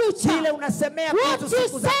your future. Kile unasemea kuhusu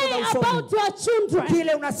siku zako za usoni. What you say about your children.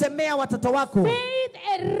 Kile unasemea watoto wako. Faith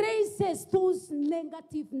erases those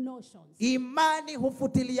negative notions. Imani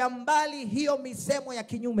hufutilia mbali hiyo misemo ya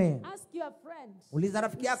kinyume. Ask your friend. Uliza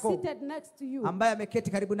rafiki yako seated next to you. ambaye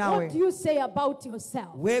ameketi karibu nawe. What do you say about yourself?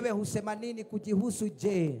 Wewe husema nini kujihusu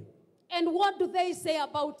je? And what do they say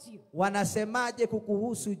about you? Wanasemaje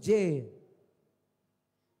kukuhusu je?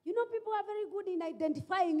 You know, people are very good in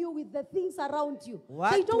identifying you with the things around you.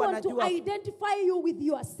 Watu They don't want to wanajua, identify you with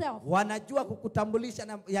yourself. Wanajua kukutambulisha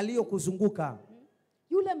na yaliyokuzunguka.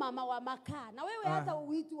 Yule mama wa makaa. Na wewe hata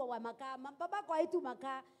uitu wa makaa. Babako haitu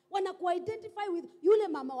makaa. Wanaku-identify with yule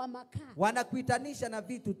mama wa makaa. Wanakuitanisha na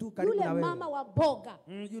vitu tu karibu yule na wewe. Yule mama wa boga.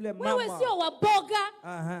 Yule mama. Wewe sio wa boga.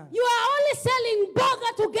 You are only selling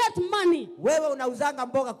boga to get money. Wewe unauzanga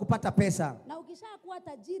mboga kupata pesa. Na ukishakuwa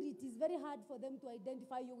tajiri, it is very hard for them to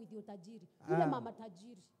identify you with your tajiri. Yule mama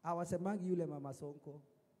tajiri. Hawasemangi yule mama sonko.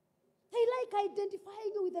 They like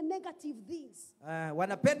identifying you with the negative things.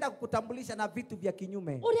 Wanapenda kukutambulisha na vitu vya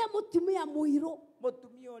kinyume. Ule mutumia muiro.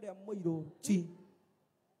 Mutumia ule muiro. Chi.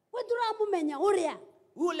 Wedura mumenya ule.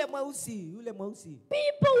 Ule mweusi, ule mweusi.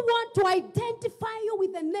 People want to identify you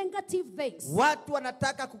with the negative things. Watu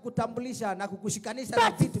wanataka kukutambulisha na kukushikanisha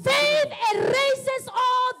na vitu. But faith erases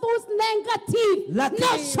all those negative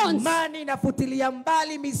notions. Imani inafutilia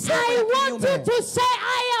mbali misemo ya kinyume. I want you to say,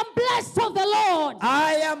 I am blessed of the Lord.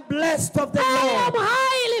 I am blessed of the Lord. I am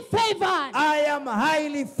highly favored. I am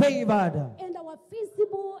highly favored. And our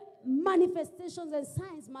visible manifestations and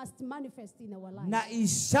signs must manifest in our lives. Na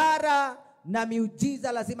ishara na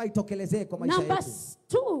miujiza lazima itokelezee kwa maisha yetu. Number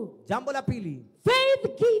 2. Jambo la pili.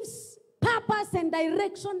 Faith gives purpose and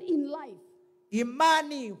direction in life.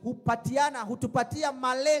 Imani hutupatia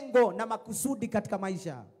malengo na makusudi katika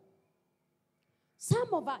maisha.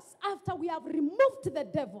 Some of us, after we have removed the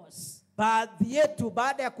devils, baadhi yetu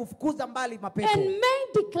baada ya kufukuza mbali mapepo and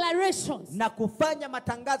made declarations, na kufanya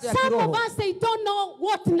matangazo ya some kiroho, of us, they don't know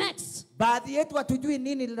what next. Baadhi yetu hatujui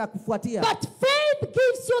nini linakufuatia. But faith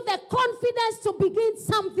gives you the confidence to begin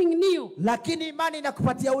something new. Lakini imani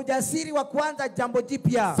inakupatia ujasiri wa kuanza jambo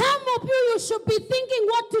jipya. Some of you should be thinking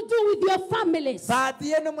what to do with your families.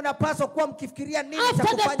 Baadhi yenu mnapaswa kuwa mkifikiria nini cha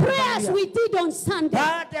kufanya. After the prayers we did on Sunday.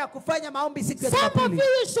 Baada ya kufanya maombi siku ya Jumapili. Some of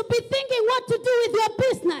you should be thinking what to do with your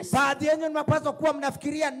business. Baadhi yenu mnapaswa kuwa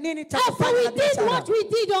mnafikiria nini cha After kufanya na biashara. we did what we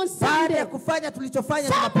did on Sunday. Baada ya kufanya tulichofanya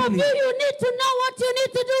Jumapili. Some of Jumapili. you need to know what you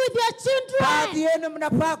need to do with your children. Baadhi yenu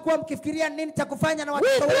mnafaa kuwa mkifikiria nini cha kufanya na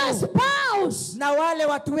watoto with your wenu. spouse. Na wale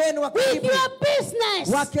watu wenu wa karibu. With your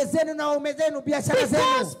business. Wake zenu na waume zenu, biashara zenu.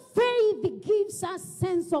 Because faith gives us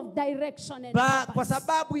sense of direction and purpose. Kwa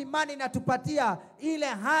sababu imani inatupatia ile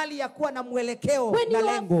hali ya kuwa na mwelekeo When na you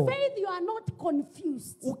lengo. have faith, you are not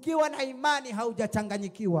confused. Ukiwa na imani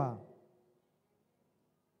haujachanganyikiwa.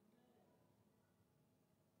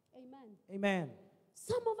 Amen. Amen.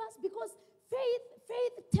 Some of us, because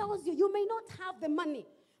faith tells you you may not have the money.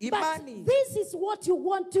 Imani. But this is what you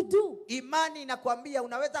want to do. Imani inakwambia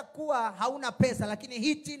unaweza kuwa hauna pesa lakini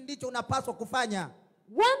hichi ndicho unapaswa kufanya.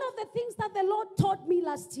 One of the things that the Lord taught me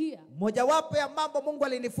last year. Mojawapo ya mambo Mungu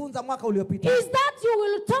alinifunza mwaka uliopita. Is that you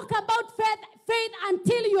will talk about faith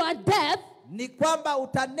until you are dead. Ni kwamba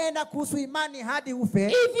utanena kuhusu imani hadi ufe.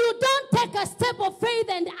 If you don't take a step of faith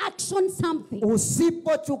and action something.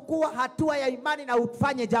 Usipochukua hatua ya imani na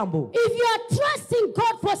ufanye jambo. If you are trusting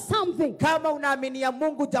God for something. Kama unaaminia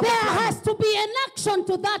Mungu jambo fulani. There fulani. has to be an action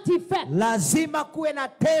to that effect. Lazima kuwe na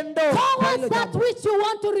tendo towards that which you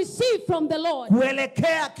want to receive from the Lord.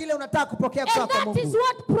 Kuelekea kile unataka kupokea kutoka kwa Mungu. And that is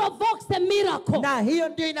what provokes the miracle. Na hiyo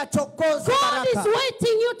ndio inachokoza baraka. God is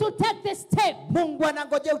waiting you to take the step. Mungu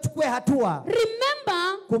anangojea uchukue hatua.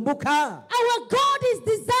 Remember, kumbuka, our God is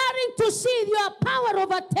desiring to see your power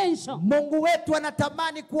of attention. Mungu wetu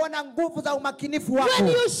anatamani kuona nguvu za umakinifu wako. When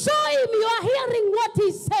you show him, you are hearing what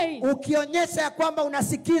he's saying. ukionyesha ya kwamba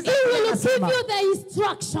unasikiza, He will give you the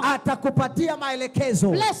instruction. atakupatia maelekezo.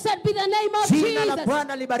 Blessed be the name of Jina la Jesus.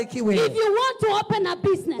 Bwana libarikiwe. If you want to open a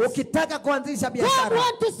business, Ukitaka kuanzisha God biashara,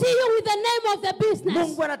 wants to see you with the name of the business.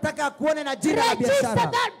 Mungu anataka kuone na jina la Register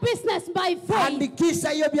biashara. that business by faith. Andikisha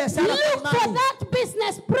hiyo biashara kwa Look for imani. that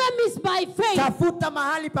business premise by faith. Tafuta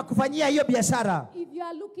mahali pa kufanyia hiyo biashara. If you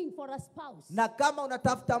are looking for a spouse, Na kama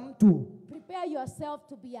unatafuta mtu, prepare yourself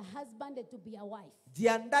to be a husband and to be a wife.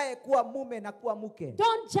 jiandae kuwa mume na kuwa mke.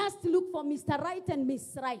 Don't just look for Mr. Right and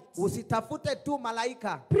Miss Right. Usitafute tu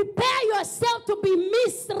malaika. Prepare yourself to be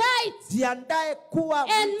Miss Right. Jiandae kuwa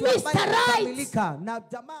And mtu ambaye Mr. Right. amekamilika na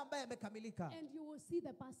jamaa ambaye amekamilika. And you will see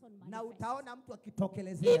the person Na manifest. utaona mtu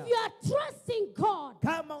akitokelezea. If you are trusting God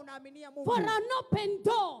Kama unaaminia Mungu for an open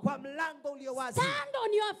door, kwa mlango ulio wazi, stand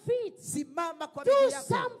on your feet. simama kwa Do miguu yako.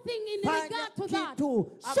 something in Fanya regard to that.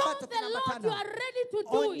 kitu Show ambacho the Lord kinaambatana. you are ready to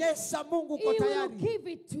do it. Onyesha Mungu He kwa will tayari. give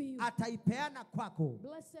it to you. Ataipeana kwako.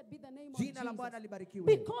 Blessed be the name of Jina la Bwana Jesus. libarikiwe.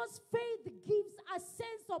 Because faith gives a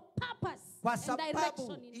sense of purpose Kwa and sababu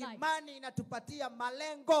direction in life. imani inatupatia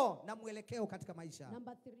malengo na mwelekeo katika maisha.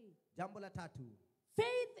 Number 3. Jambo la tatu.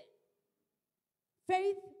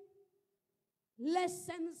 Faith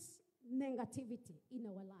lessens negativity in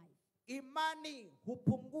our life. Imani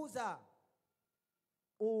hupunguza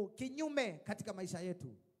kinyume katika maisha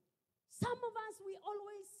yetu. Some of us, we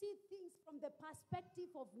always see things from the perspective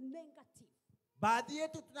of negative. Baadhi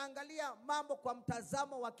yetu tunaangalia mambo kwa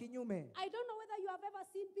mtazamo wa kinyume. I don't know whether you have ever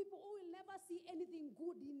seen people who will never see anything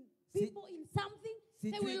good in people in something.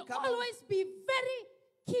 They will always be very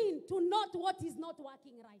keen to note what is not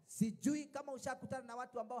working right. Sijui kama ushakutana na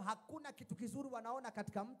watu ambao hakuna kitu kizuri wanaona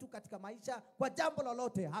katika mtu, katika maisha, kwa jambo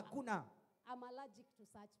lolote, hakuna. I'm allergic to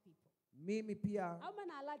such people. Mimi pia. I'm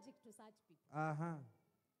allergic to such people. Aha.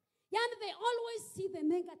 Yani they always see the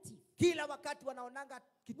negative. Kila wakati wanaonanga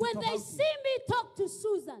kitu When they tofauti. see me talk to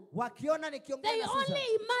Susan, Wakiona nikiongea they na Susan,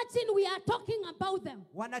 only imagine we are talking about them.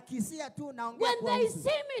 wanakisia tu naongea When kwa they Yesu.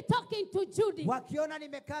 see me talking to Judy, Wakiona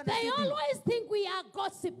nimekaa na they Judy, always think we are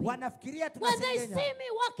gossiping. wanafikiria When they see tunasengenya. me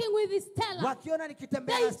walking with Stella, Wakiona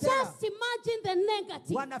nikitembea they na Stella, just imagine the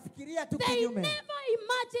negative. wanafikiria tu They kinyume. never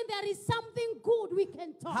imagine there is something good we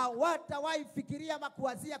can talk. Hawatawahi fikiria ama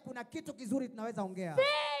kuwazia kuna kitu kizuri tunaweza ongea.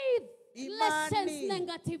 Faith lessens Imani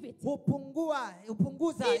negativity.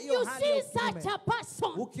 hupunguza If hiyo you hali ya see such ukinyume. a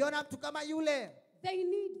person, Ukiona mtu kama yule, they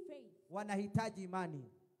need faith. wanahitaji imani.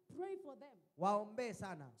 Pray for them Waombee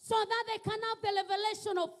sana so that they can have the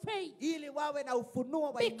revelation of faith. ili wawe na ufunuo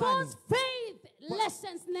wa Because imani. faith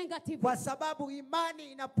lessens negativity. Kwa sababu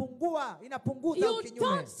imani inapunguza You ukinyume.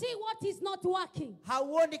 don't see what is not working.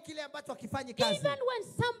 Hauoni kile ambacho hakifanyi kazi. Even when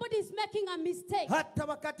somebody is making a mistake, Hata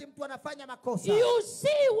wakati mtu anafanya makosa, you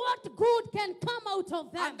see what good can come out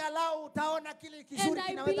of them. angalau utaona kile And kizuri I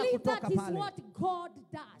kinaweza believe kutoka that is pale. what God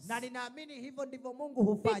does. Na ninaamini hivyo ndivyo Mungu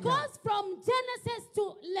hufanya. Because from Genesis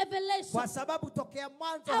to Revelation, Kwa sababu tokea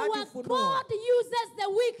mwanzo hadi our ufunuo, God uses the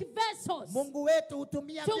weak vessels Mungu wetu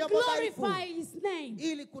hutumia to vyombo dhaifu glorify His name.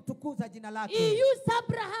 ili kutukuza jina He lake. used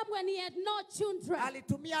Abraham when he had no children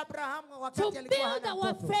Alitumia Abrahamu to wakati alikuwa build hana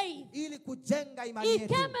our mtoto faith. ili kujenga imani He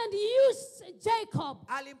yetu. came and used Jacob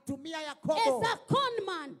Alimtumia as Yakobo a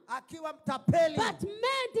conman, akiwa mtapeli, but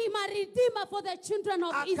made him a redeemer for the children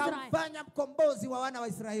of Israel. akamfanya mkombozi wa wana wa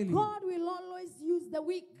Israeli. God will always use the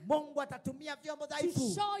weak Mungu atatumia vyombo to dhaifu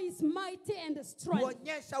show His mighty and strength.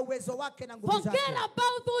 kuonyesha uwezo wake na nguvu Forget zake.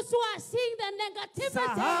 about those who are seeing the negativity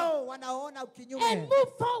Sahau wanaona and ukinyume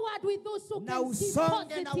move forward with those who na can see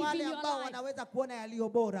usonge na positive wale in your ambao life. wanaweza kuona yaliyo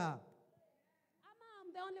bora.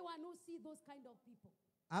 I'm the only one who see those kind of people.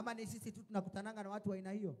 Ama ni sisi tu tunakutananga na watu wa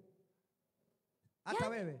aina hiyo? Hata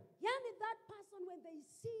wewe? Yani that person, when they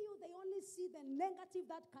see you, they only see the negative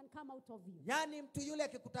that can come out of you. Yani mtu yule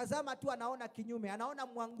akikutazama tu anaona kinyume, anaona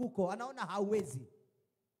mwanguko, anaona hauwezi.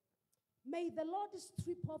 May the Lord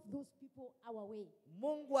strip off those people our way.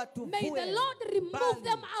 Mungu atuvue. May the Lord remove mbali,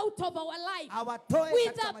 them out of our life awatoe with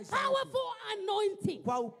katika a maisha yetu powerful anointing.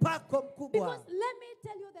 kwa upako mkubwa. Because let me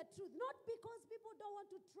tell you the truth, not because people don't want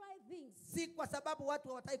to try things, Si kwa sababu watu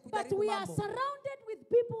hawataki but kujaribu we are mambo, surrounded with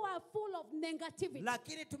people who are full of negativity.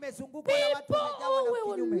 lakini tumezungukwa na watu People wamejawa who na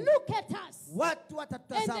will kinyume. look at us Watu and they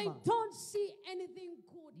watatutazama don't see anything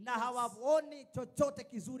good in na us. hawaoni chochote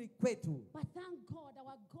kizuri kwetu. But thank God,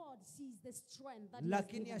 our God sees the strength that He has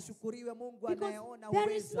Lakini given us. ashukuriwe Mungu Because anayeona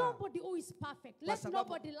there is uweza. nobody who is perfect. Let sababu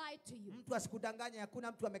nobody lie to you. Mtu asikudanganye,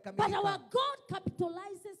 hakuna mtu But our amekamilika. God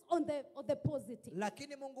capitalizes on the positive.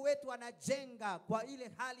 Lakini Mungu wetu anajenga kwa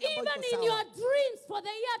ile hali ambayo Even iko in your sawa. dreams for the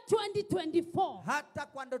year 2024, Hata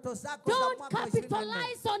kwa ndoto zako za don't mwaka wa 24.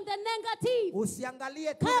 capitalize on the negative.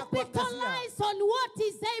 Usiangalie tu na kuangazia. Capitalize on what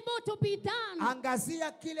is able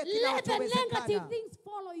Angazia kile Let the negative kinachowezekana. things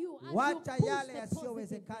follow you as you Wacha push yale the positive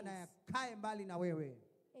yasiyowezekana things. yakae mbali na wewe.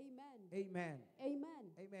 Amen. Amen.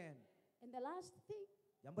 Amen. Amen. And the last thing,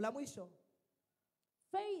 Jambo la mwisho,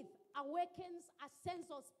 faith awakens a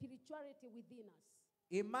sense of spirituality within us.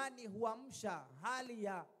 imani huamsha hali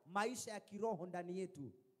ya maisha ya kiroho ndani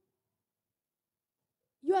yetu.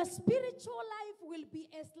 Your spiritual life will be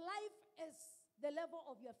as life as the level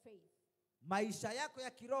of your faith. Maisha yako ya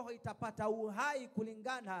kiroho itapata uhai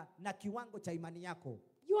kulingana na kiwango cha imani yako.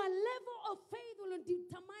 Your level of faith will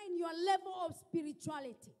determine your level of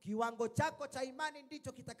spirituality. Kiwango chako cha imani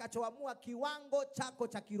ndicho kitakachoamua kiwango chako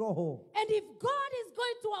cha kiroho. And if God is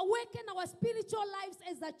going to awaken our spiritual lives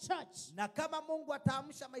as a church, Na kama Mungu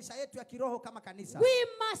ataamsha maisha yetu ya kiroho kama kanisa, we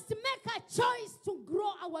must make a choice to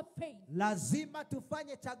grow our faith. lazima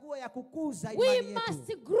tufanye chaguo ya kukuza We imani must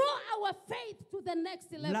yetu. grow our faith to the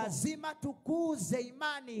next level. Lazima tukuze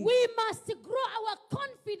imani. We must grow our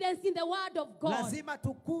confidence in the word of God. Lazima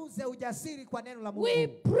tukuze ujasiri kwa neno la We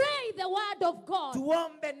Mungu. pray the word of God.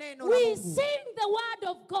 Tuombe neno la We Mungu. sing the word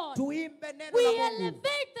of God. Tuimbe neno We la Mungu.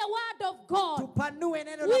 elevate the word of God. Tupanue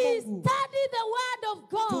neno la We Mungu. study the word of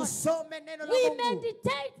God. Tusome neno la We Mungu.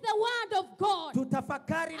 meditate the word of God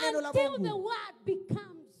Tutafakari neno la until the Mungu. word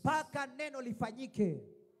becomes. Paka neno lifanyike.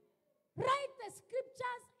 Write the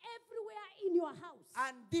scriptures everywhere in your house.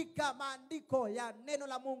 Andika maandiko ya neno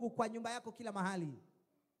la Mungu kwa nyumba yako kila mahali.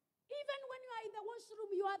 Even when you are in the washroom,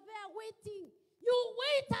 you are there waiting. You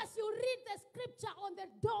wait as you read the scripture on the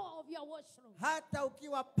door of your washroom. Hata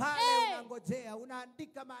ukiwa pale Hey. unangojea,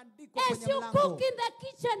 unaandika maandiko As kwenye you mlango. cook in the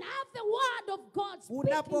kitchen, have the word of God speaking to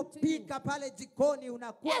you. Unapopika pale jikoni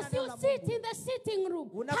unakuwa na As neno you la sit Mungu. in the sitting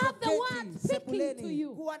room, have the word Unapoketi speaking to sebuleni,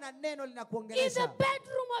 you. kuwa na neno In the linakuongelesha.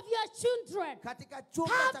 bedroom of your children, Katika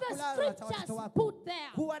chumba have cha the kulala cha scriptures watoto wako, put there.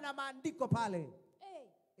 kuwa na maandiko pale.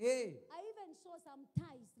 Hey, I even saw some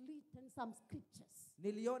ties written, some scriptures.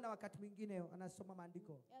 Niliona wakati mwingine anasoma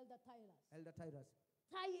maandiko. Elder Tyrus. Elder Tyrus.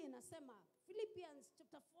 Tai inasema, Philippians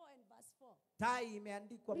chapter 4 and verse 4. Tai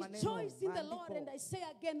imeandikwa maneno. Rejoice in the Lord, and I say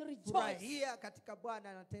again, rejoice. Furahia katika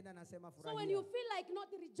Bwana, na tena nasema So when you furahia. feel like not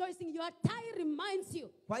rejoicing, your tie reminds you,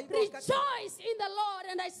 Kwa hivyo rejoice in the Lord,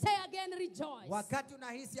 and I say again, rejoice. Wakati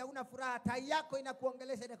unahisi hauna furaha, tai yako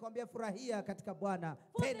inakuongelesha, inakwambia furahia katika Bwana,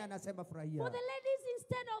 tena nasema furahia. For the ladies,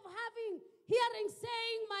 instead of having hearing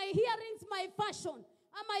saying, my hearing's my fashion,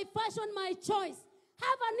 and my fashion my choice,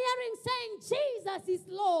 have an hearing saying, Jesus is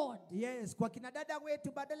Lord. Yes, kwa kina dada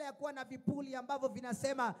wetu, badala ya kuwa na vipuli ambavyo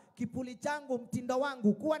vinasema kipuli changu mtindo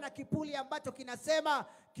wangu, kuwa na kipuli ambacho kinasema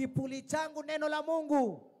kipuli changu neno la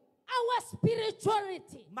Mungu. Our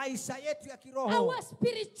spirituality. Maisha yetu ya kiroho. Our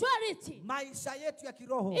spirituality. Maisha yetu ya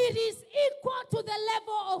kiroho. It is equal to the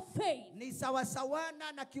level of faith. Ni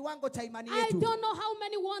sawasawana na kiwango cha imani I yetu. don't know how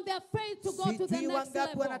many want their faith to go to the Sijui next wangapi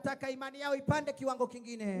level. wanataka imani yao ipande kiwango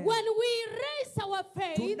kingine. When we raise our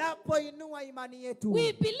faith, Tunapoinua imani yetu,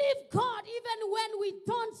 we believe God even when we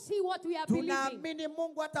don't see what we are believing. tunaamini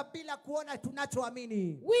Mungu hata bila kuona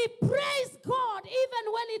tunachoamini. We praise God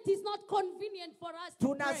even when it is not convenient for us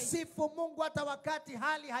to praise. Tunasifu Mungu hata wakati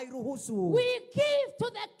hali hairuhusu. We give to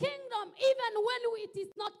the kingdom even when it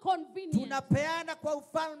is not convenient. Tunapeana kwa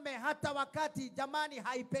ufalme hata wakati jamani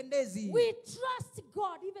haipendezi. We trust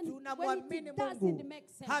God even when Tunamwamini it doesn't Mungu make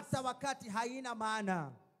sense. hata wakati haina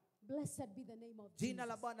maana. Blessed be the name of Jina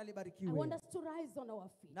la Jesus. Bwana I libarikiwe. want us to rise on our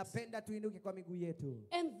feet. Napenda tuinuke kwa miguu yetu.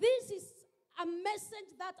 And this is a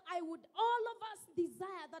message that I would all of us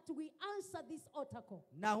desire that we answer this altar call.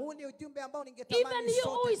 Na huu ni ujumbe ambao ningetamani Even you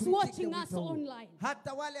who sote is tuitike watching us wito huu. online.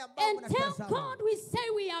 Hata wale ambao And tell mnatazama. God we say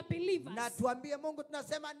we are believers. Na tuambie Mungu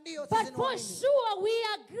tunasema ndio But sisi ni for waamini. sure we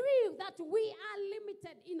agree that we are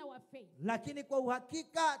limited in our faith. Lakini kwa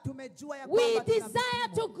uhakika tumejua ya We kwamba tuna desire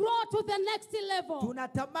vipimo. to grow to the next level.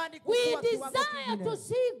 Tunatamani We kukua kiwango desire kingine. to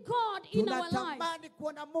see God in our lives. Tunatamani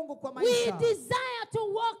kuona Mungu kwa We maisha. desire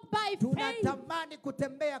to walk by faith. Tunatamani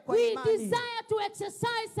kutembea kwa We imani. desire to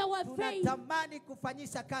exercise our faith Tunatamani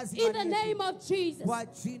kufanyisha kazi in the imani name yetu. of Jesus. Kwa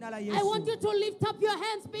jina la Yesu. I want you to lift up your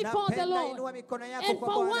hands before the Napenda Lord. inua mikono yako And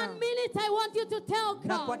kwa for Bwana. 1 minute, I want you to tell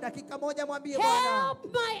Na kwa God, dakika moja mwambie Bwana,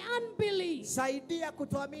 help my unbelief saidia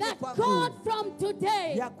kutoamini that kwangu. God from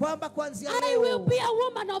today, Ya kwamba kuanzia I will leo be a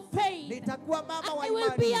woman of faith. nitakuwa mama wa I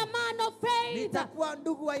will be a imani. man of faith. Nitakuwa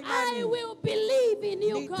ndugu wa I imani. will believe in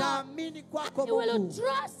you, God. Nitaamini kwako I will Mungu.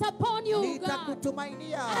 trust upon you, God.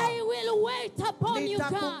 Nitakutumainia. I will wait upon you,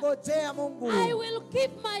 God. Nitakungojea Mungu. I will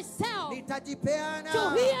give myself Nitajipeana to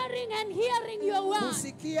hearing and hearing your word,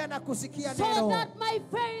 kusikia na kusikia so neno, that my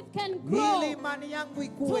faith can grow ili imani yangu to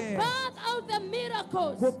ikue, birth out the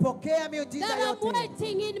miracles kupokea miujiza that I'm yote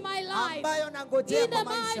waiting in my life. ambayo nangojea In the kwa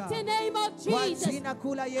maisha. mighty name of Kwa Jesus, jina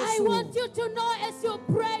kuu la I Yesu. want you to know as you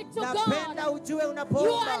pray to Napenda God, ujue your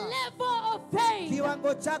unapoomba, level of faith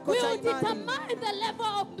kiwango chako cha will imani determine the level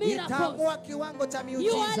of miracles. itaamua kiwango cha Your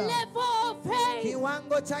miujiza. level of faith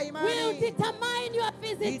Kiwango cha will imani determine your itaamua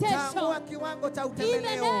visitation. kiwango cha In the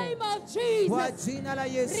utembeleo. name of Kwa Jesus, jina la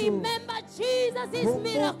Yesu. remember Jesus' Kumbuka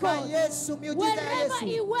miracles. Yesu, miujiza ya Wherever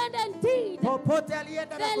he Yesu. went and did, Popote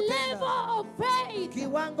alienda na the kutenda. level of faith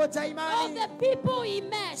Kiwango cha of imani the people he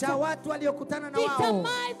met cha watu waliokutana na wao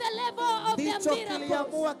determine the level of ndicho the miracles.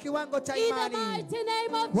 kiliamua kiwango cha In the imani. mighty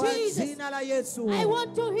name of Kwa Jesus, jina la Yesu. I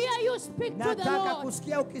want to hear you speak to the Nataka Lord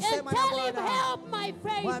kusikia and ukisema na tell him, Bwana. help my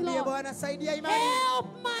faith, Mwambie Lord. Bwana, saidia imani. Help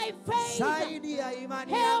my faith. Saidia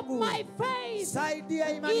imani Help yangu. my faith. Saidia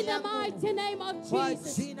imani In the yangu. mighty name of Kwa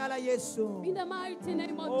Jesus. jina la Yesu. In the mighty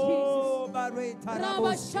name of Oh, Jesus. bareta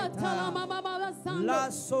Rabashatala mama mama la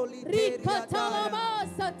sando. soliteria Rikatala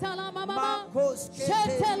masatala mama mama. Makoske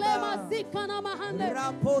Shetele terima. mazikana mahande.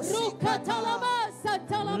 Raposi Rukatala kata.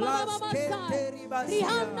 masatala mama mama Laske sai. teribasia.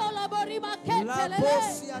 Rihando la borima ketelele.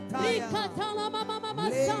 Laposi ataya. Rikatala mama mama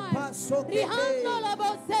Leipa sai. sokete. Rihando la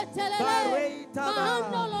bosetelele. Bareita ba.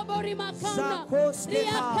 Mahando la borima kanda. Zakoske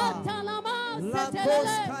pa. Riakatala masetelele.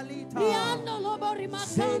 Lakoskalita. Rihando la borima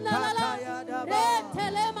kanda la la. Sekataya daba.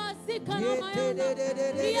 Retele masikana mayanda.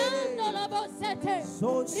 Yetededededede. Rihando la bosete.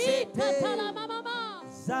 Sosete. Rikatala mama mama.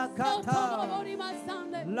 Sotolo Zakata. borima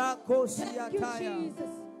sande. La Thank you, kosiataya. Jesus.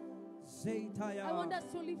 Zeitaya. I want us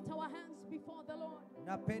to lift our hands before the Lord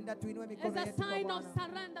Napenda tuinue as mikono a yetu kwa sign of Bwana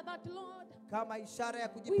surrender that, Lord, kama ishara ya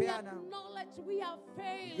we kujipeana acknowledge we have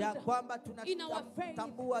ya failed kwamba in our faith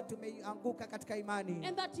tunatambua tumeanguka katika imani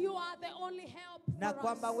and that you are the only help na for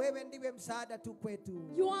kwamba us. wewe ndiwe msaada tu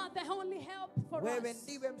kwetu. You are the only help for Wewe us.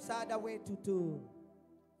 ndiwe msaada wetu tu.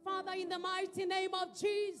 Father, in the mighty name of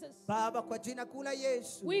Jesus, Baba, kwa jina kuu la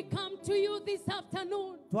Yesu, we come to you this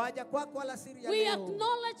afternoon. twaja kwako alasiri ya We leo.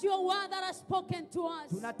 acknowledge your word that has spoken to us.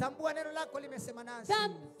 Tunatambua neno lako limesema nasi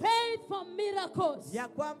That faith for miracles ya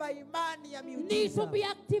kwamba imani ya needs to miujiza be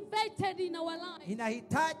activated in our lives.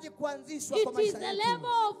 inahitaji kuanzishwa It kwa is maisha the yetu.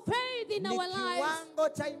 level of faith in Ni our lives kiwango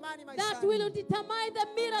cha imani that will maishani determine the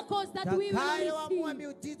miracles that we will takayoamua receive.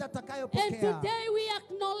 miujiza And tutakayopokea. today we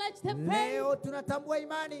acknowledge the faith Leo tunatambua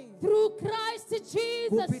imani through Christ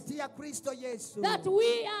Jesus kupitia Kristo Yesu that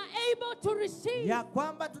we are able to receive ya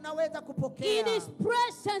kwamba tunaweza in kupokea His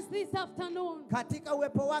presence this afternoon. katika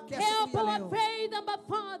uwepo wake Help asubuhi ya our leo. faith, Abba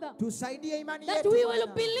Father, Tusaidie imani that yetu we will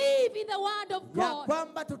Bwana, believe in the word of ya God,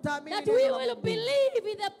 kwamba tutaamini that neno we la will Mungu. believe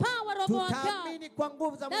in the power of our God, Tutaamini kwa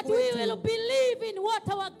nguvu za that Mungu we will wetu. believe in what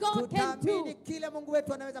our God can Tutaamini do, kile Mungu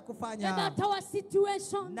wetu anaweza and kufanya that our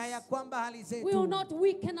situations na ya kwamba hali will zetu not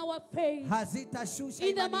weaken our faith. hazitashusha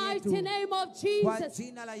In the imani mighty yetu name of kwa Jesus,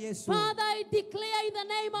 jina la Yesu. Father, I declare in the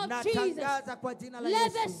name of Jesus, Natangaza kwa jina la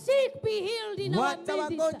let the Yesu. sick be healed in our Wacha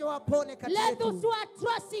midst. wagonjwa wapone kati Let those yetu. who are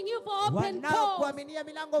trusting you for open doors, Wanaokuaminia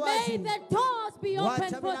milango may wazi. the doors be open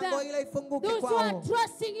Wacha for milango them. ile ifunguke Those who are kwao.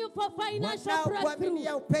 trusting you for financial breakthrough,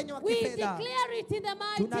 Wanaokuaminia upenyo wa we kifedha. declare it in the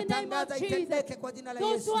mighty name of Tunatangaza Jesus. itendeke kwa jina la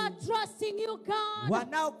Those who Yesu. are trusting you, God,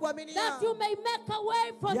 Wanaokuaminia that you may make a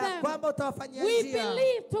way for ya them. kwamba utawafanyia We njia.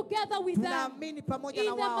 believe together with them Tunaamini pamoja in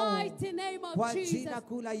na the wao mighty name of kwa Jesus. jina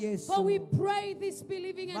kuu la Yesu. For we pray this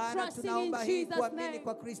believing and Maana trusting in tunaomba hii Jesus' kuamini name.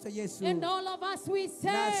 kwa Kristo Yesu. And all of us we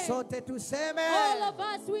Na say, sote tuseme all of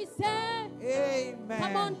us we say,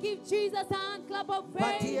 come on, amen. give Jesus a hand clap of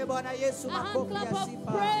Patie praise, Bwana Yesu a hand makofi clap ya of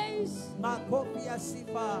sifa. praise. Makofi ya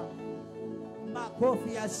sifa.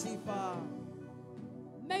 Makofi ya sifa.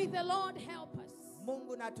 May the Lord help us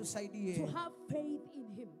Mungu na to tusaidie have faith in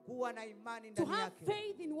Him, kuwa na imani to ndani have yake.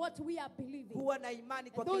 faith in what we are believing. Kuwa na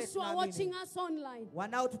imani kwa And kile those who are watching tunaamini. us online, may the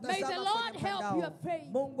Wanaotutazama Lord kwenye help your mtandao. faith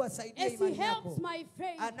Mungu asaidie as He imani helps yako. my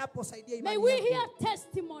faith. Anaposaidia May imani we hear yako.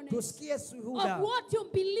 testimonies Tusikie of shuhuda what you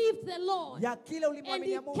believed the Lord, ya kile and He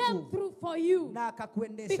ulimwaminia came Mungu through for you na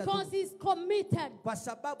akakuendesha because tu. He's committed Kwa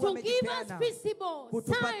sababu to give us amejipeana visible signs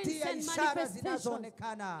kutupatia and ishara manifestations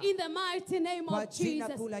zinazoonekana in the mighty name kwa of jina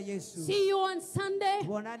Jesus. kuu la Yesu. See you on Sunday.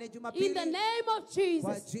 Tuonane In the Jumapili name of kwa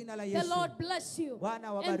Jesus, jina la the Yesu. Lord bless you. Bwana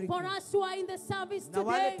And wabariki. for us who are in the service Na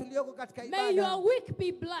wale today, tulioko katika may your ibada week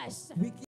be blessed. wiki